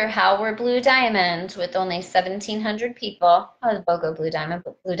you wonder how we're Blue Diamond with only 1,700 people, oh, the BOGO Blue Diamond,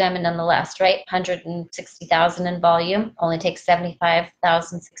 but Blue Diamond nonetheless, right? 160,000 in volume, only takes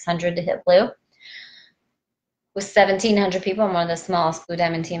 75,600 to hit blue. With 1,700 people, I'm one of the smallest Blue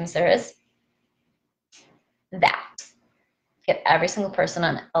Diamond teams there is. That. Get every single person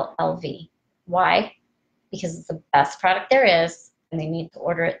on LLV. Why? Because it's the best product there is, and they need to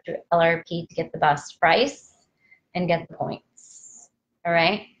order it through LRP to get the best price and get the points. All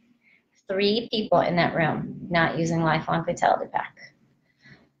right? 3 people in that room not using Lifelong Vitality Pack.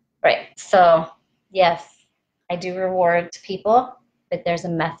 Right. So, yes, I do reward people, but there's a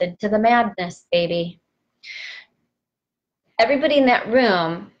method to the madness, baby. Everybody in that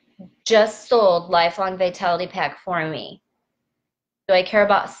room just sold Lifelong Vitality Pack for me. Do I care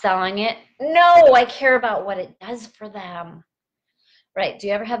about selling it? No, I care about what it does for them. Right. Do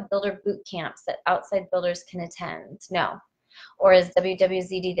you ever have builder boot camps that outside builders can attend? No. Or is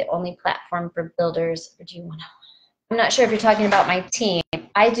WWZD the only platform for builders? Or do you want to? I'm not sure if you're talking about my team.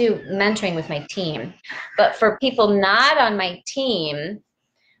 I do mentoring with my team. But for people not on my team,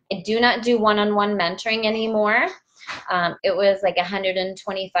 I do not do one-on-one mentoring anymore. It was like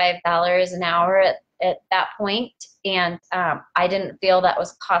 $125 an hour at that point, and I didn't feel that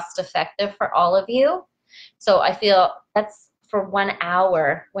was cost effective for all of you. So I feel that's for 1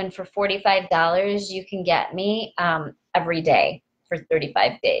 hour, when for $45 you can get me every day for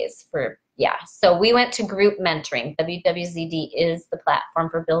 35 days. So we went to group mentoring. WWZD is the platform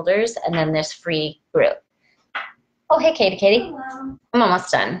for builders, and then this free group. Oh, hey, Katie. Hello. I'm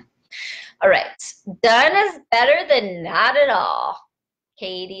almost done. All right. Done is better than not at all.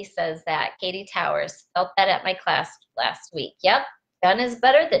 Katie says that. Katie Towers felt that at my class last week. Yep. Done is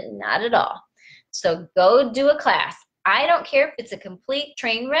better than not at all. So go do a class. I don't care if it's a complete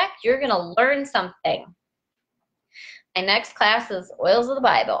train wreck. You're going to learn something. My next class is Oils of the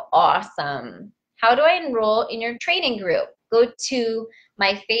Bible. Awesome. How do I enroll in your training group? Go to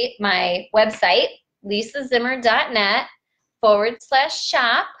my website,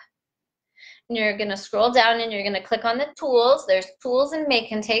 lisazimmer.net/shop. And you're going to scroll down and you're going to click on the tools. There's tools and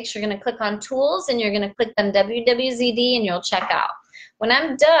make intakes. You're going to click on tools and you're going to click on WWZD and you'll check out. When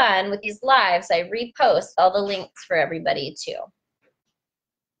I'm done with these lives, I repost all the links for everybody too.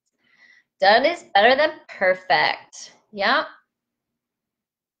 Done is better than perfect. Yep.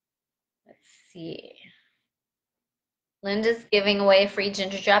 Let's see. Linda's giving away a free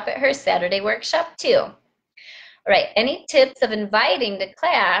ginger drop at her Saturday workshop too. All right, any tips of inviting to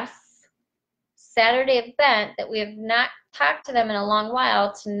class Saturday event that we have not talked to them in a long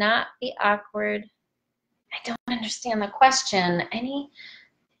while to not be awkward? I don't understand the question.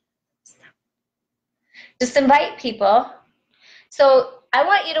 Just invite people. So I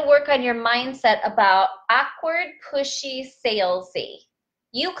want you to work on your mindset about awkward, pushy, salesy.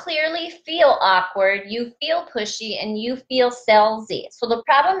 You clearly feel awkward, you feel pushy, and you feel salesy. So the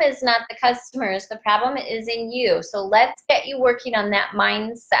problem is not the customers, the problem is in you. So let's get you working on that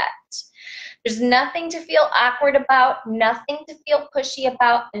mindset. There's nothing to feel awkward about, nothing to feel pushy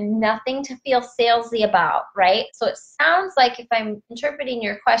about, and nothing to feel salesy about, right? So it sounds like, if I'm interpreting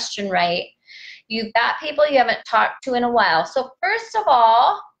your question right, you've got people you haven't talked to in a while. So first of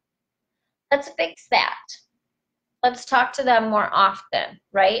all, let's fix that. Let's talk to them more often,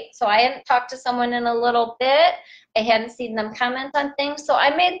 right? So I hadn't talked to someone in a little bit. I hadn't seen them comment on things. So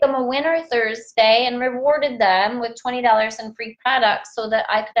I made them a winner Thursday and rewarded them with $20 in free products so that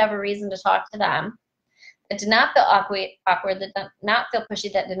I could have a reason to talk to them. That did not feel awkward, that did not feel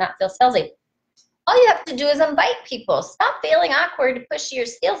pushy, that did not feel salesy. All you have to do is invite people. Stop feeling awkward, pushy, or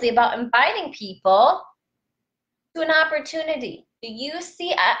salesy about inviting people to an opportunity. Do you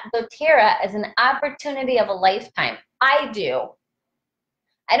see doTERRA as an opportunity of a lifetime? I do.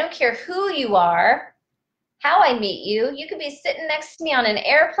 I don't care who you are, how I meet you. You could be sitting next to me on an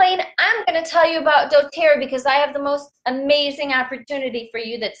airplane. I'm going to tell you about doTERRA because I have the most amazing opportunity for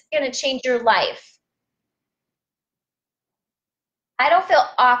you that's going to change your life. I don't feel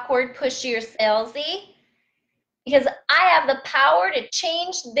awkward, pushy, or salesy because I have the power to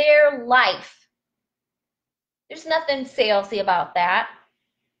change their life. There's nothing salesy about that.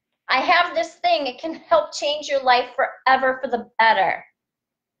 I have this thing. It can help change your life forever for the better.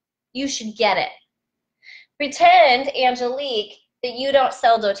 You should get it. Pretend, Angelique, that you don't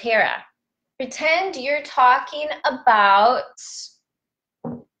sell doTERRA. Pretend you're talking about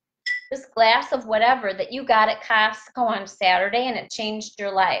this glass of whatever that you got at Costco on Saturday and it changed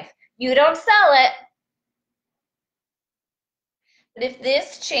your life. You don't sell it. But if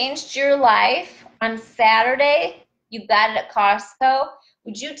this changed your life on Saturday, you got it at Costco,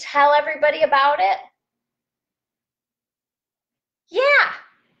 would you tell everybody about it? Yeah,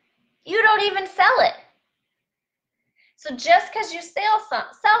 you don't even sell it. So just because you sell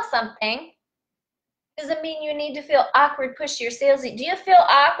something doesn't mean you need to feel awkward, pushy, or salesy. Do you feel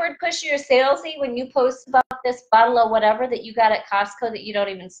awkward, pushy, or salesy when you post about this bottle of whatever that you got at Costco that you don't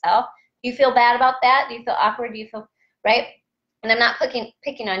even sell? Do you feel bad about that? Do you feel awkward? Do you feel, right? And I'm not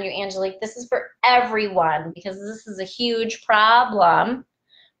picking on you, Angelique. This is for everyone because this is a huge problem,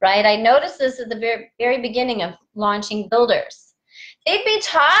 right? I noticed this at the very, very beginning of launching builders. They'd be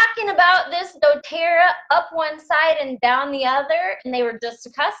talking about this doTERRA up one side and down the other, and they were just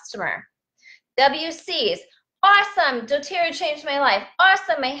a customer. WCs, awesome, doTERRA changed my life.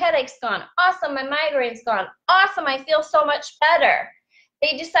 Awesome, my headache's gone. Awesome, my migraine's gone. Awesome, I feel so much better.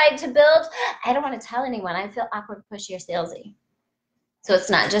 They decide to build, I don't want to tell anyone. I feel awkward, pushy, or salesy. So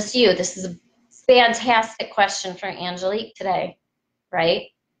it's not just you. This is a fantastic question for Angelique today, right?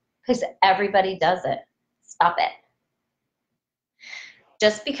 Because everybody does it. Stop it.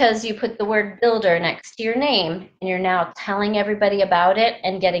 Just because you put the word builder next to your name and you're now telling everybody about it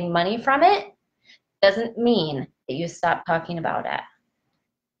and getting money from it doesn't mean that you stop talking about it.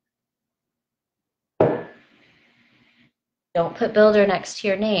 Don't put builder next to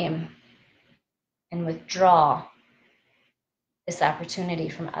your name and withdraw this opportunity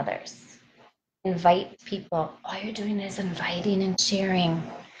from others. Invite people. All you're doing is inviting and sharing.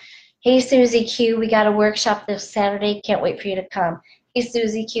 Hey, Susie Q, we got a workshop this Saturday. Can't wait for you to come. Hey,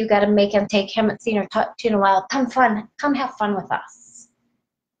 Susie Q, got to make and take. Haven't seen or talked to you in a while. Come have fun with us.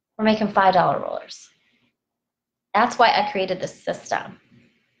 We're making $5 rollers. That's why I created this system.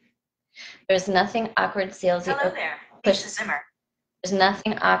 There's nothing awkward, salesy. Hello there, this is Zimmer. There's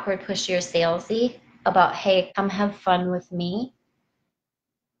nothing awkward, pushy, or salesy about, hey, come have fun with me.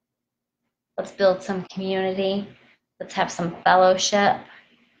 Let's build some community. Let's have some fellowship.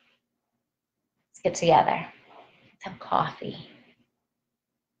 Let's get together. Let's have coffee.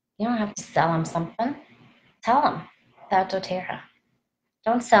 You don't have to sell them something. Tell them about doTERRA.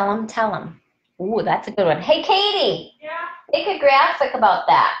 Don't sell them, tell them. Ooh, that's a good one. Hey, Katie. Yeah. Make a graphic about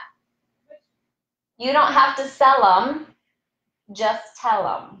that. You don't have to sell them. Just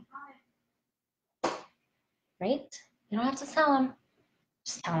tell them. Right? You don't have to sell them.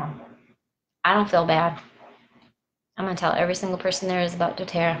 Just tell them. I don't feel bad. I'm going to tell every single person there is about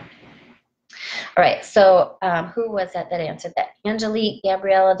doTERRA. All right, so who was that answered that? Angelique,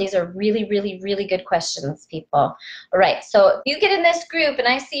 Gabriella, these are really, really, really good questions, people. All right, so if you get in this group and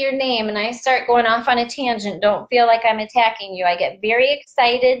I see your name and I start going off on a tangent, don't feel like I'm attacking you. I get very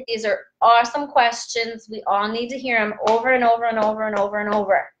excited. These are awesome questions. We all need to hear them over and over and over and over and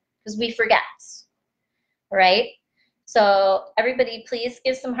over because we forget, all right? So everybody, please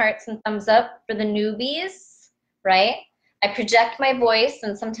give some hearts and thumbs up for the newbies, right? I project my voice,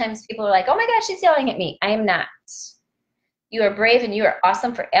 and sometimes people are like, oh my gosh, she's yelling at me. I am not. You are brave and you are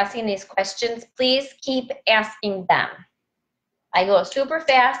awesome for asking these questions. Please keep asking them. I go super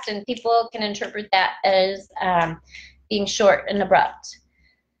fast, and people can interpret that as being short and abrupt.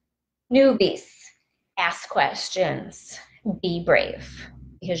 Newbies, ask questions. Be brave,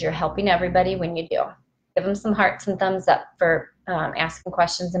 because you're helping everybody when you do. Give them some hearts and thumbs up for asking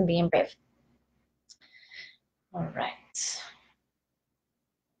questions and being brave. All right.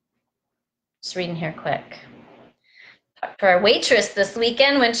 Just reading here quick. Talked to our waitress this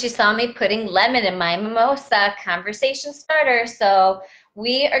weekend when she saw me putting lemon in my mimosa. Conversation starter. So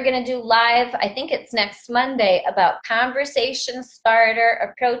we are going to do live, I think it's next Monday, about conversation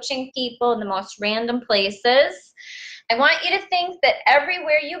starter, approaching people in the most random places. I want you to think that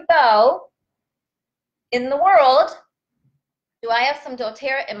everywhere you go in the world, do I have some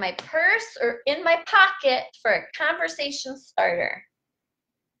doTERRA in my purse or in my pocket for a conversation starter?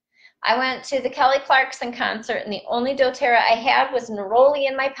 I went to the Kelly Clarkson concert, and the only doTERRA I had was neroli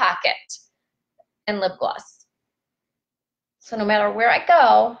in my pocket and lip gloss. So no matter where I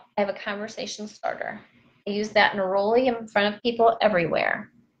go, I have a conversation starter. I use that neroli in front of people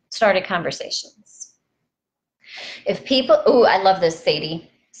everywhere. Started conversations. If people, ooh, I love this, Sadie.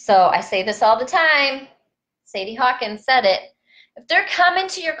 So I say this all the time. Sadie Hawkins said it. If they're coming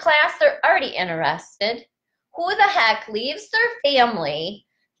to your class, they're already interested. Who the heck leaves their family,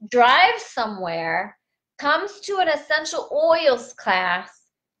 drives somewhere, comes to an essential oils class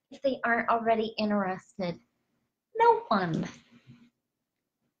if they aren't already interested? No one.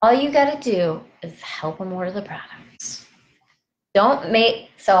 All you got to do is help them order the products. Don't make,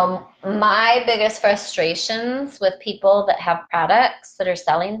 so my biggest frustrations with people that have products that are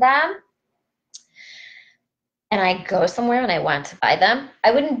selling them, and I go somewhere and I want to buy them,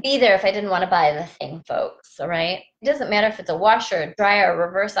 I wouldn't be there if I didn't want to buy the thing, folks, all right? It doesn't matter if it's a washer, a dryer, a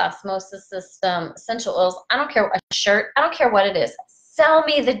reverse osmosis system, essential oils, I don't care, a shirt, I don't care what it is. Sell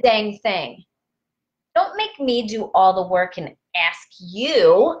me the dang thing. Don't make me do all the work and ask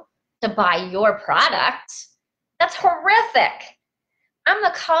you to buy your product. That's horrific. I'm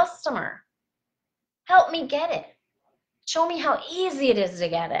the customer. Help me get it. Show me how easy it is to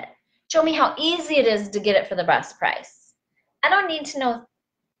get it. Show me how easy it is to get it for the best price. I don't need to know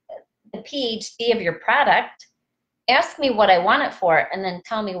the PhD of your product. Ask me what I want it for, and then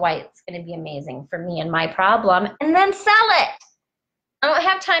tell me why it's going to be amazing for me and my problem, and then sell it. I don't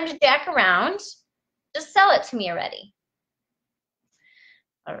have time to jack around. Just sell it to me already.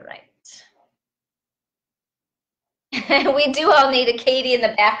 All right. We do all need a Katie in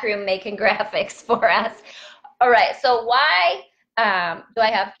the back room making graphics for us. All right, so why do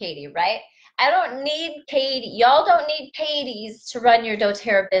I have Katie, right? I don't need Katie. Y'all don't need Katie's to run your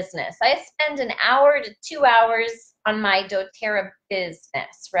doTERRA business. I spend an hour to 2 hours on my doTERRA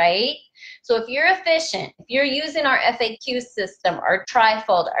business, right? So if you're efficient, if you're using our FAQ system, our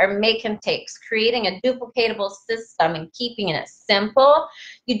trifold, our make and takes, creating a duplicatable system and keeping it simple,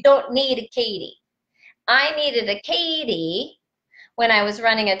 you don't need a Katie. I needed a Katie when I was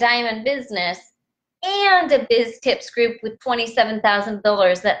running a diamond business and a biz tips group with 27,000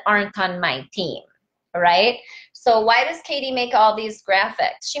 billers that aren't on my team, all right? So why does Katie make all these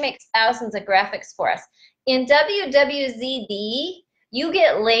graphics? She makes thousands of graphics for us. In WWZD, you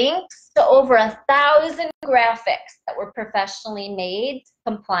get links to over 1,000 graphics that were professionally made,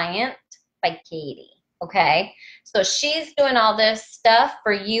 compliant by Katie, okay? So she's doing all this stuff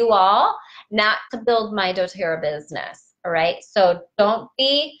for you all, not to build my doTERRA business, all right? So don't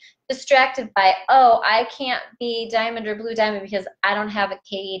be distracted by, oh, I can't be diamond or blue diamond because I don't have a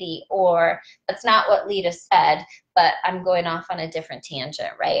Katie, or that's not what Lita said, but I'm going off on a different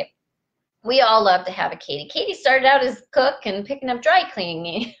tangent, right? We all love to have a Katie. Katie started out as a cook and picking up dry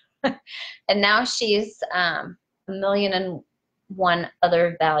cleaning, and now she's a million and one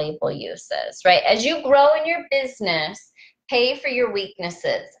other valuable uses, right? As you grow in your business, pay for your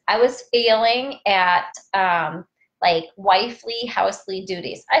weaknesses. I was failing at like wifely, housely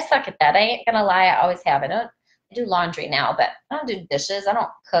duties. I suck at that. I ain't gonna lie, I always have. I do laundry now, but I don't do dishes. I don't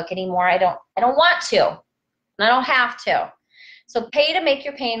cook anymore. I don't want to. And I don't have to. So pay to make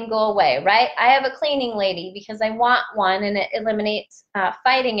your pain go away, right? I have a cleaning lady because I want one, and it eliminates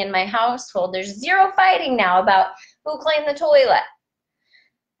fighting in my household. There's zero fighting now about who cleaned the toilet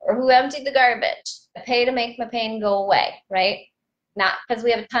or who emptied the garbage. I pay to make my pain go away, right? Not because we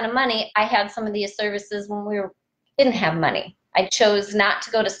have a ton of money. I had some of these services when we didn't have money. I chose not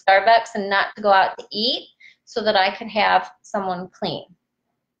to go to Starbucks and not to go out to eat so that I could have someone clean.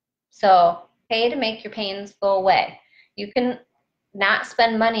 So pay to make your pains go away. You can not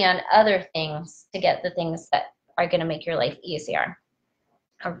spend money on other things to get the things that are going to make your life easier.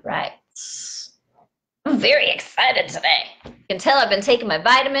 All right. I'm very excited today. You can tell I've been taking my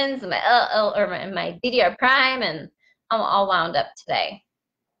vitamins and my DDR Prime, and I'm all wound up today.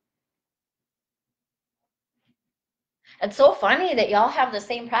 It's so funny that y'all have the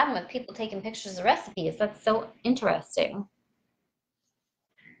same problem with people taking pictures of recipes. That's so interesting.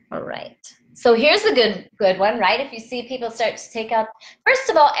 All right. So here's a good one, right? If you see people start to take out, first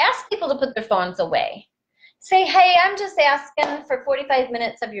of all, ask people to put their phones away. Say, hey, I'm just asking for 45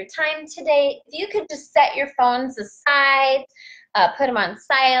 minutes of your time today. If you could just set your phones aside, put them on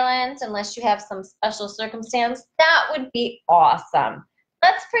silent unless you have some special circumstance, that would be awesome.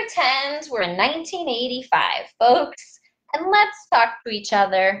 Let's pretend we're in 1985, folks, and let's talk to each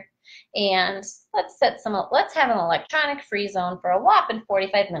other. And let's have an electronic free zone for a whopping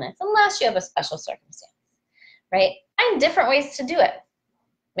 45 minutes, unless you have a special circumstance, right? Find different ways to do it.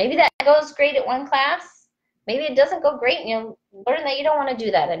 Maybe that goes great at one class. Maybe it doesn't go great and you learn that you don't want to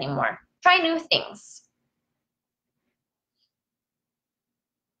do that anymore. Try new things.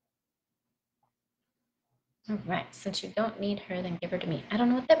 All right, since you don't need her, then give her to me. I don't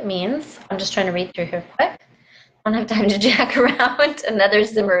know what that means. I'm just trying to read through here quick. I don't have time to jack around. Another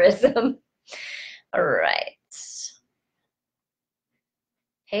Zimmerism. All right.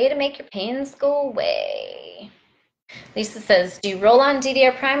 Hey, to make your pains go away. Lisa says, do you roll on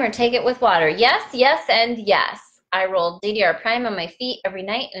DDR Prime or take it with water? Yes, yes, and yes. I roll DDR Prime on my feet every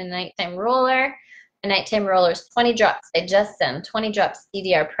night in a nighttime roller. A nighttime roller is 20 drops Digestzen, 20 drops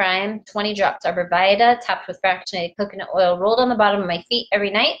DDR Prime, 20 drops Arborvitae, topped with fractionated coconut oil, rolled on the bottom of my feet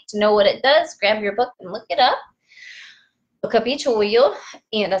every night. To know what it does, grab your book and look it up. Look up each oil,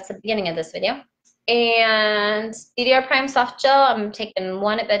 and that's the beginning of this video. And DDR Prime soft gel, I'm taking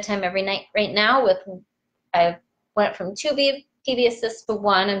one at bedtime every night right now. I went from 2 PB Assist to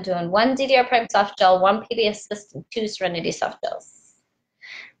 1. I'm doing 1 DDR Prime soft gel, 1 PB Assist, and 2 Serenity soft gels.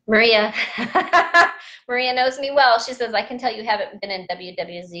 Maria, Maria knows me well. She says, I can tell you haven't been in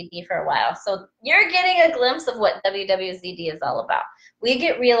WWZD for a while. So you're getting a glimpse of what WWZD is all about. We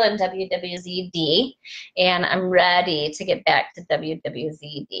get real in WWZD, and I'm ready to get back to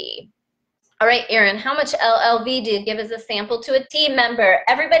WWZD. All right, Erin, how much LLV do you give as a sample to a team member?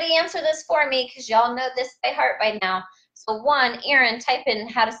 Everybody answer this for me because y'all know this by heart by now. So 1, Erin, type in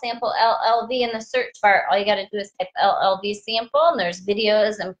how to sample LLV in the search bar. All you got to do is type LLV sample, and there's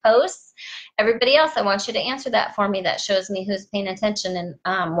videos and posts. Everybody else, I want you to answer that for me. That shows me who's paying attention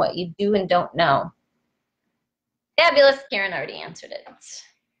and what you do and don't know. Fabulous. Karen already answered it.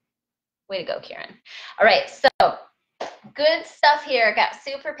 Way to go, Karen. All right, so good stuff here. I got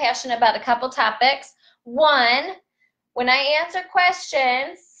super passionate about a couple topics. 1, when I answer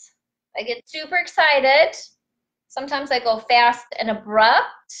questions, I get super excited. Sometimes I go fast and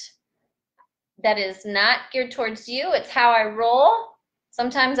abrupt. That is not geared towards you. It's how I roll.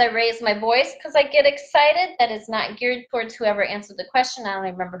 Sometimes I raise my voice because I get excited. That is not geared towards whoever answered the question. I don't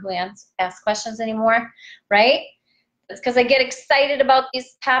even remember who asked questions anymore, right? It's because I get excited about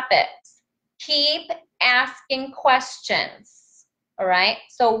these topics. Keep asking questions, all right?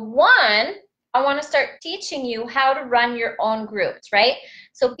 So 1, I want to start teaching you how to run your own groups, right?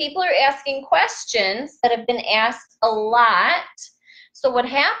 So people are asking questions that have been asked a lot. So what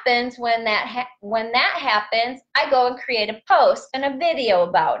happens when that happens, I go and create a post and a video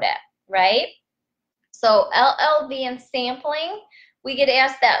about it, right? So LLV and sampling, we get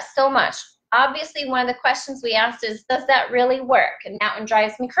asked that so much. Obviously, one of the questions we asked is, does that really work? And that one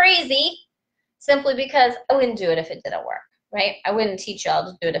drives me crazy simply because I wouldn't do it if it didn't work, right? I wouldn't teach y'all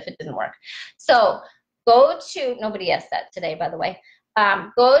to do it if it didn't work. So go to, nobody asked that today, by the way.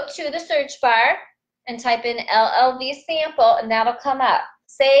 Go to the search bar and type in LLV sample, and that'll come up.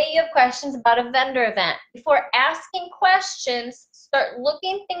 Say you have questions about a vendor event. Before asking questions, start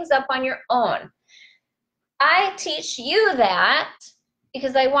looking things up on your own. I teach you that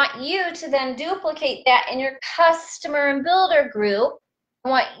because I want you to then duplicate that in your customer and builder group. I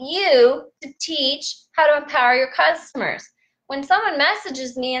want you to teach how to empower your customers. When someone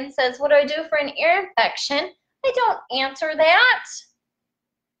messages me and says, what do I do for an ear infection? I don't answer that.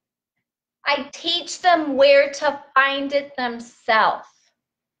 I teach them where to find it themselves.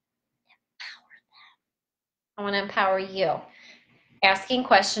 I want to empower you. Asking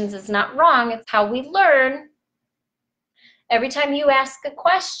questions is not wrong. It's how we learn. Every time you ask a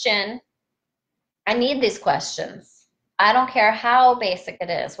question, I need these questions. I don't care how basic it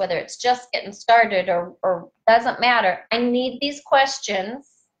is, whether it's just getting started or doesn't matter. I need these questions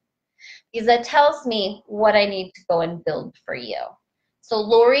because that tells me what I need to go and build for you. So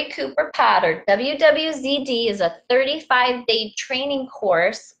Lori Cooper Potter, WWZD is a 35-day training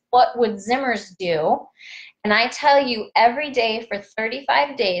course. What would Zimmer's do? And I tell you every day for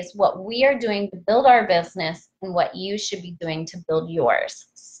 35 days what we are doing to build our business and what you should be doing to build yours,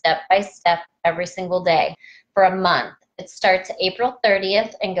 step by step, every single day for a month. It starts April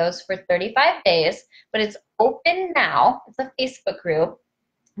 30th and goes for 35 days, but it's open now. It's a Facebook group.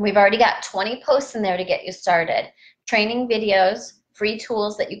 We've already got 20 posts in there to get you started. Training videos, free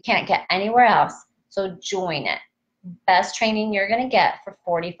tools that you can't get anywhere else. So join it. Best training you're going to get for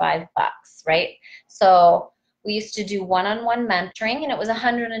 45 bucks, right? So we used to do one-on-one mentoring, and it was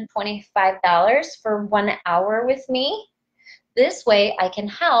 $125 for 1 hour with me. This way I can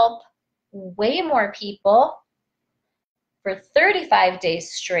help way more people for 35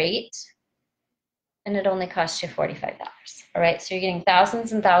 days straight, and it only costs you $45. All right, so you're getting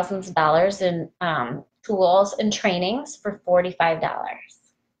thousands and thousands of dollars in tools and trainings for $45.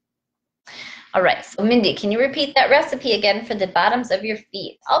 All right, so Mindy, can you repeat that recipe again for the bottoms of your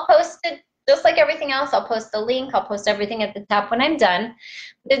feet? I'll post it just like everything else. I'll post the link. I'll post everything at the top when I'm done.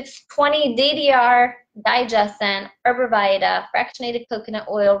 It's 20 DDR, Digestzen, Arborvitae, fractionated coconut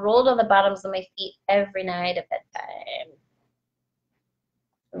oil rolled on the bottoms of my feet every night at bedtime.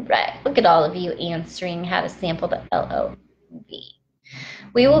 Right, look at all of you answering how to sample the LOV.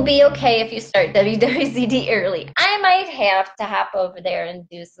 We will be okay if you start WWZD early. I might have to hop over there and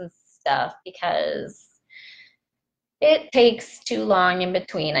do some stuff because it takes too long in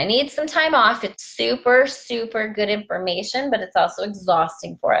between. I need some time off. It's super, super good information, but it's also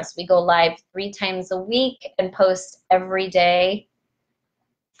exhausting for us. We go live 3 times a week and post every day.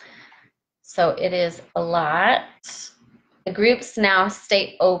 So it is a lot. The groups now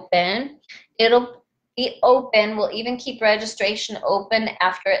stay open. It'll be open. We'll even keep registration open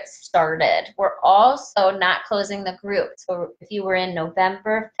after it started. We're also not closing the group. So if you were in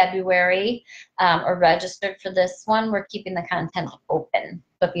November, February, or registered for this one, we're keeping the content open.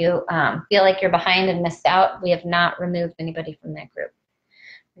 So if you feel like you're behind and missed out, we have not removed anybody from that group.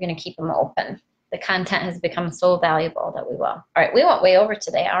 We're going to keep them open. The content has become so valuable that we will. All right, we went way over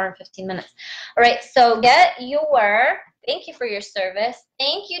today, hour and 15 minutes. All right, so thank you for your service.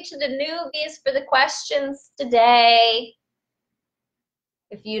 Thank you to the newbies for the questions today.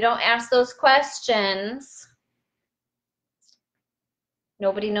 If you don't ask those questions,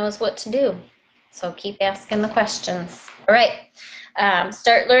 nobody knows what to do. So keep asking the questions. All right,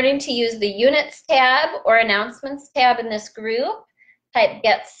 start learning to use the units tab or announcements tab in this group. Type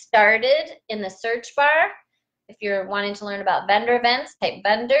get started in the search bar. If you're wanting to learn about vendor events, type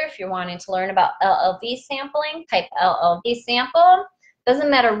vendor. If you're wanting to learn about LLV sampling, type LLV sample. Doesn't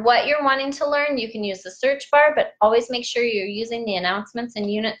matter what you're wanting to learn, you can use the search bar, but always make sure you're using the announcements and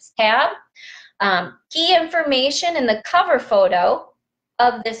units tab. Key information in the cover photo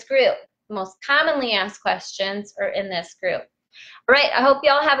of this group. The most commonly asked questions are in this group. All right, I hope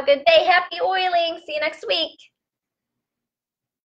you all have a good day. Happy oiling. See you next week.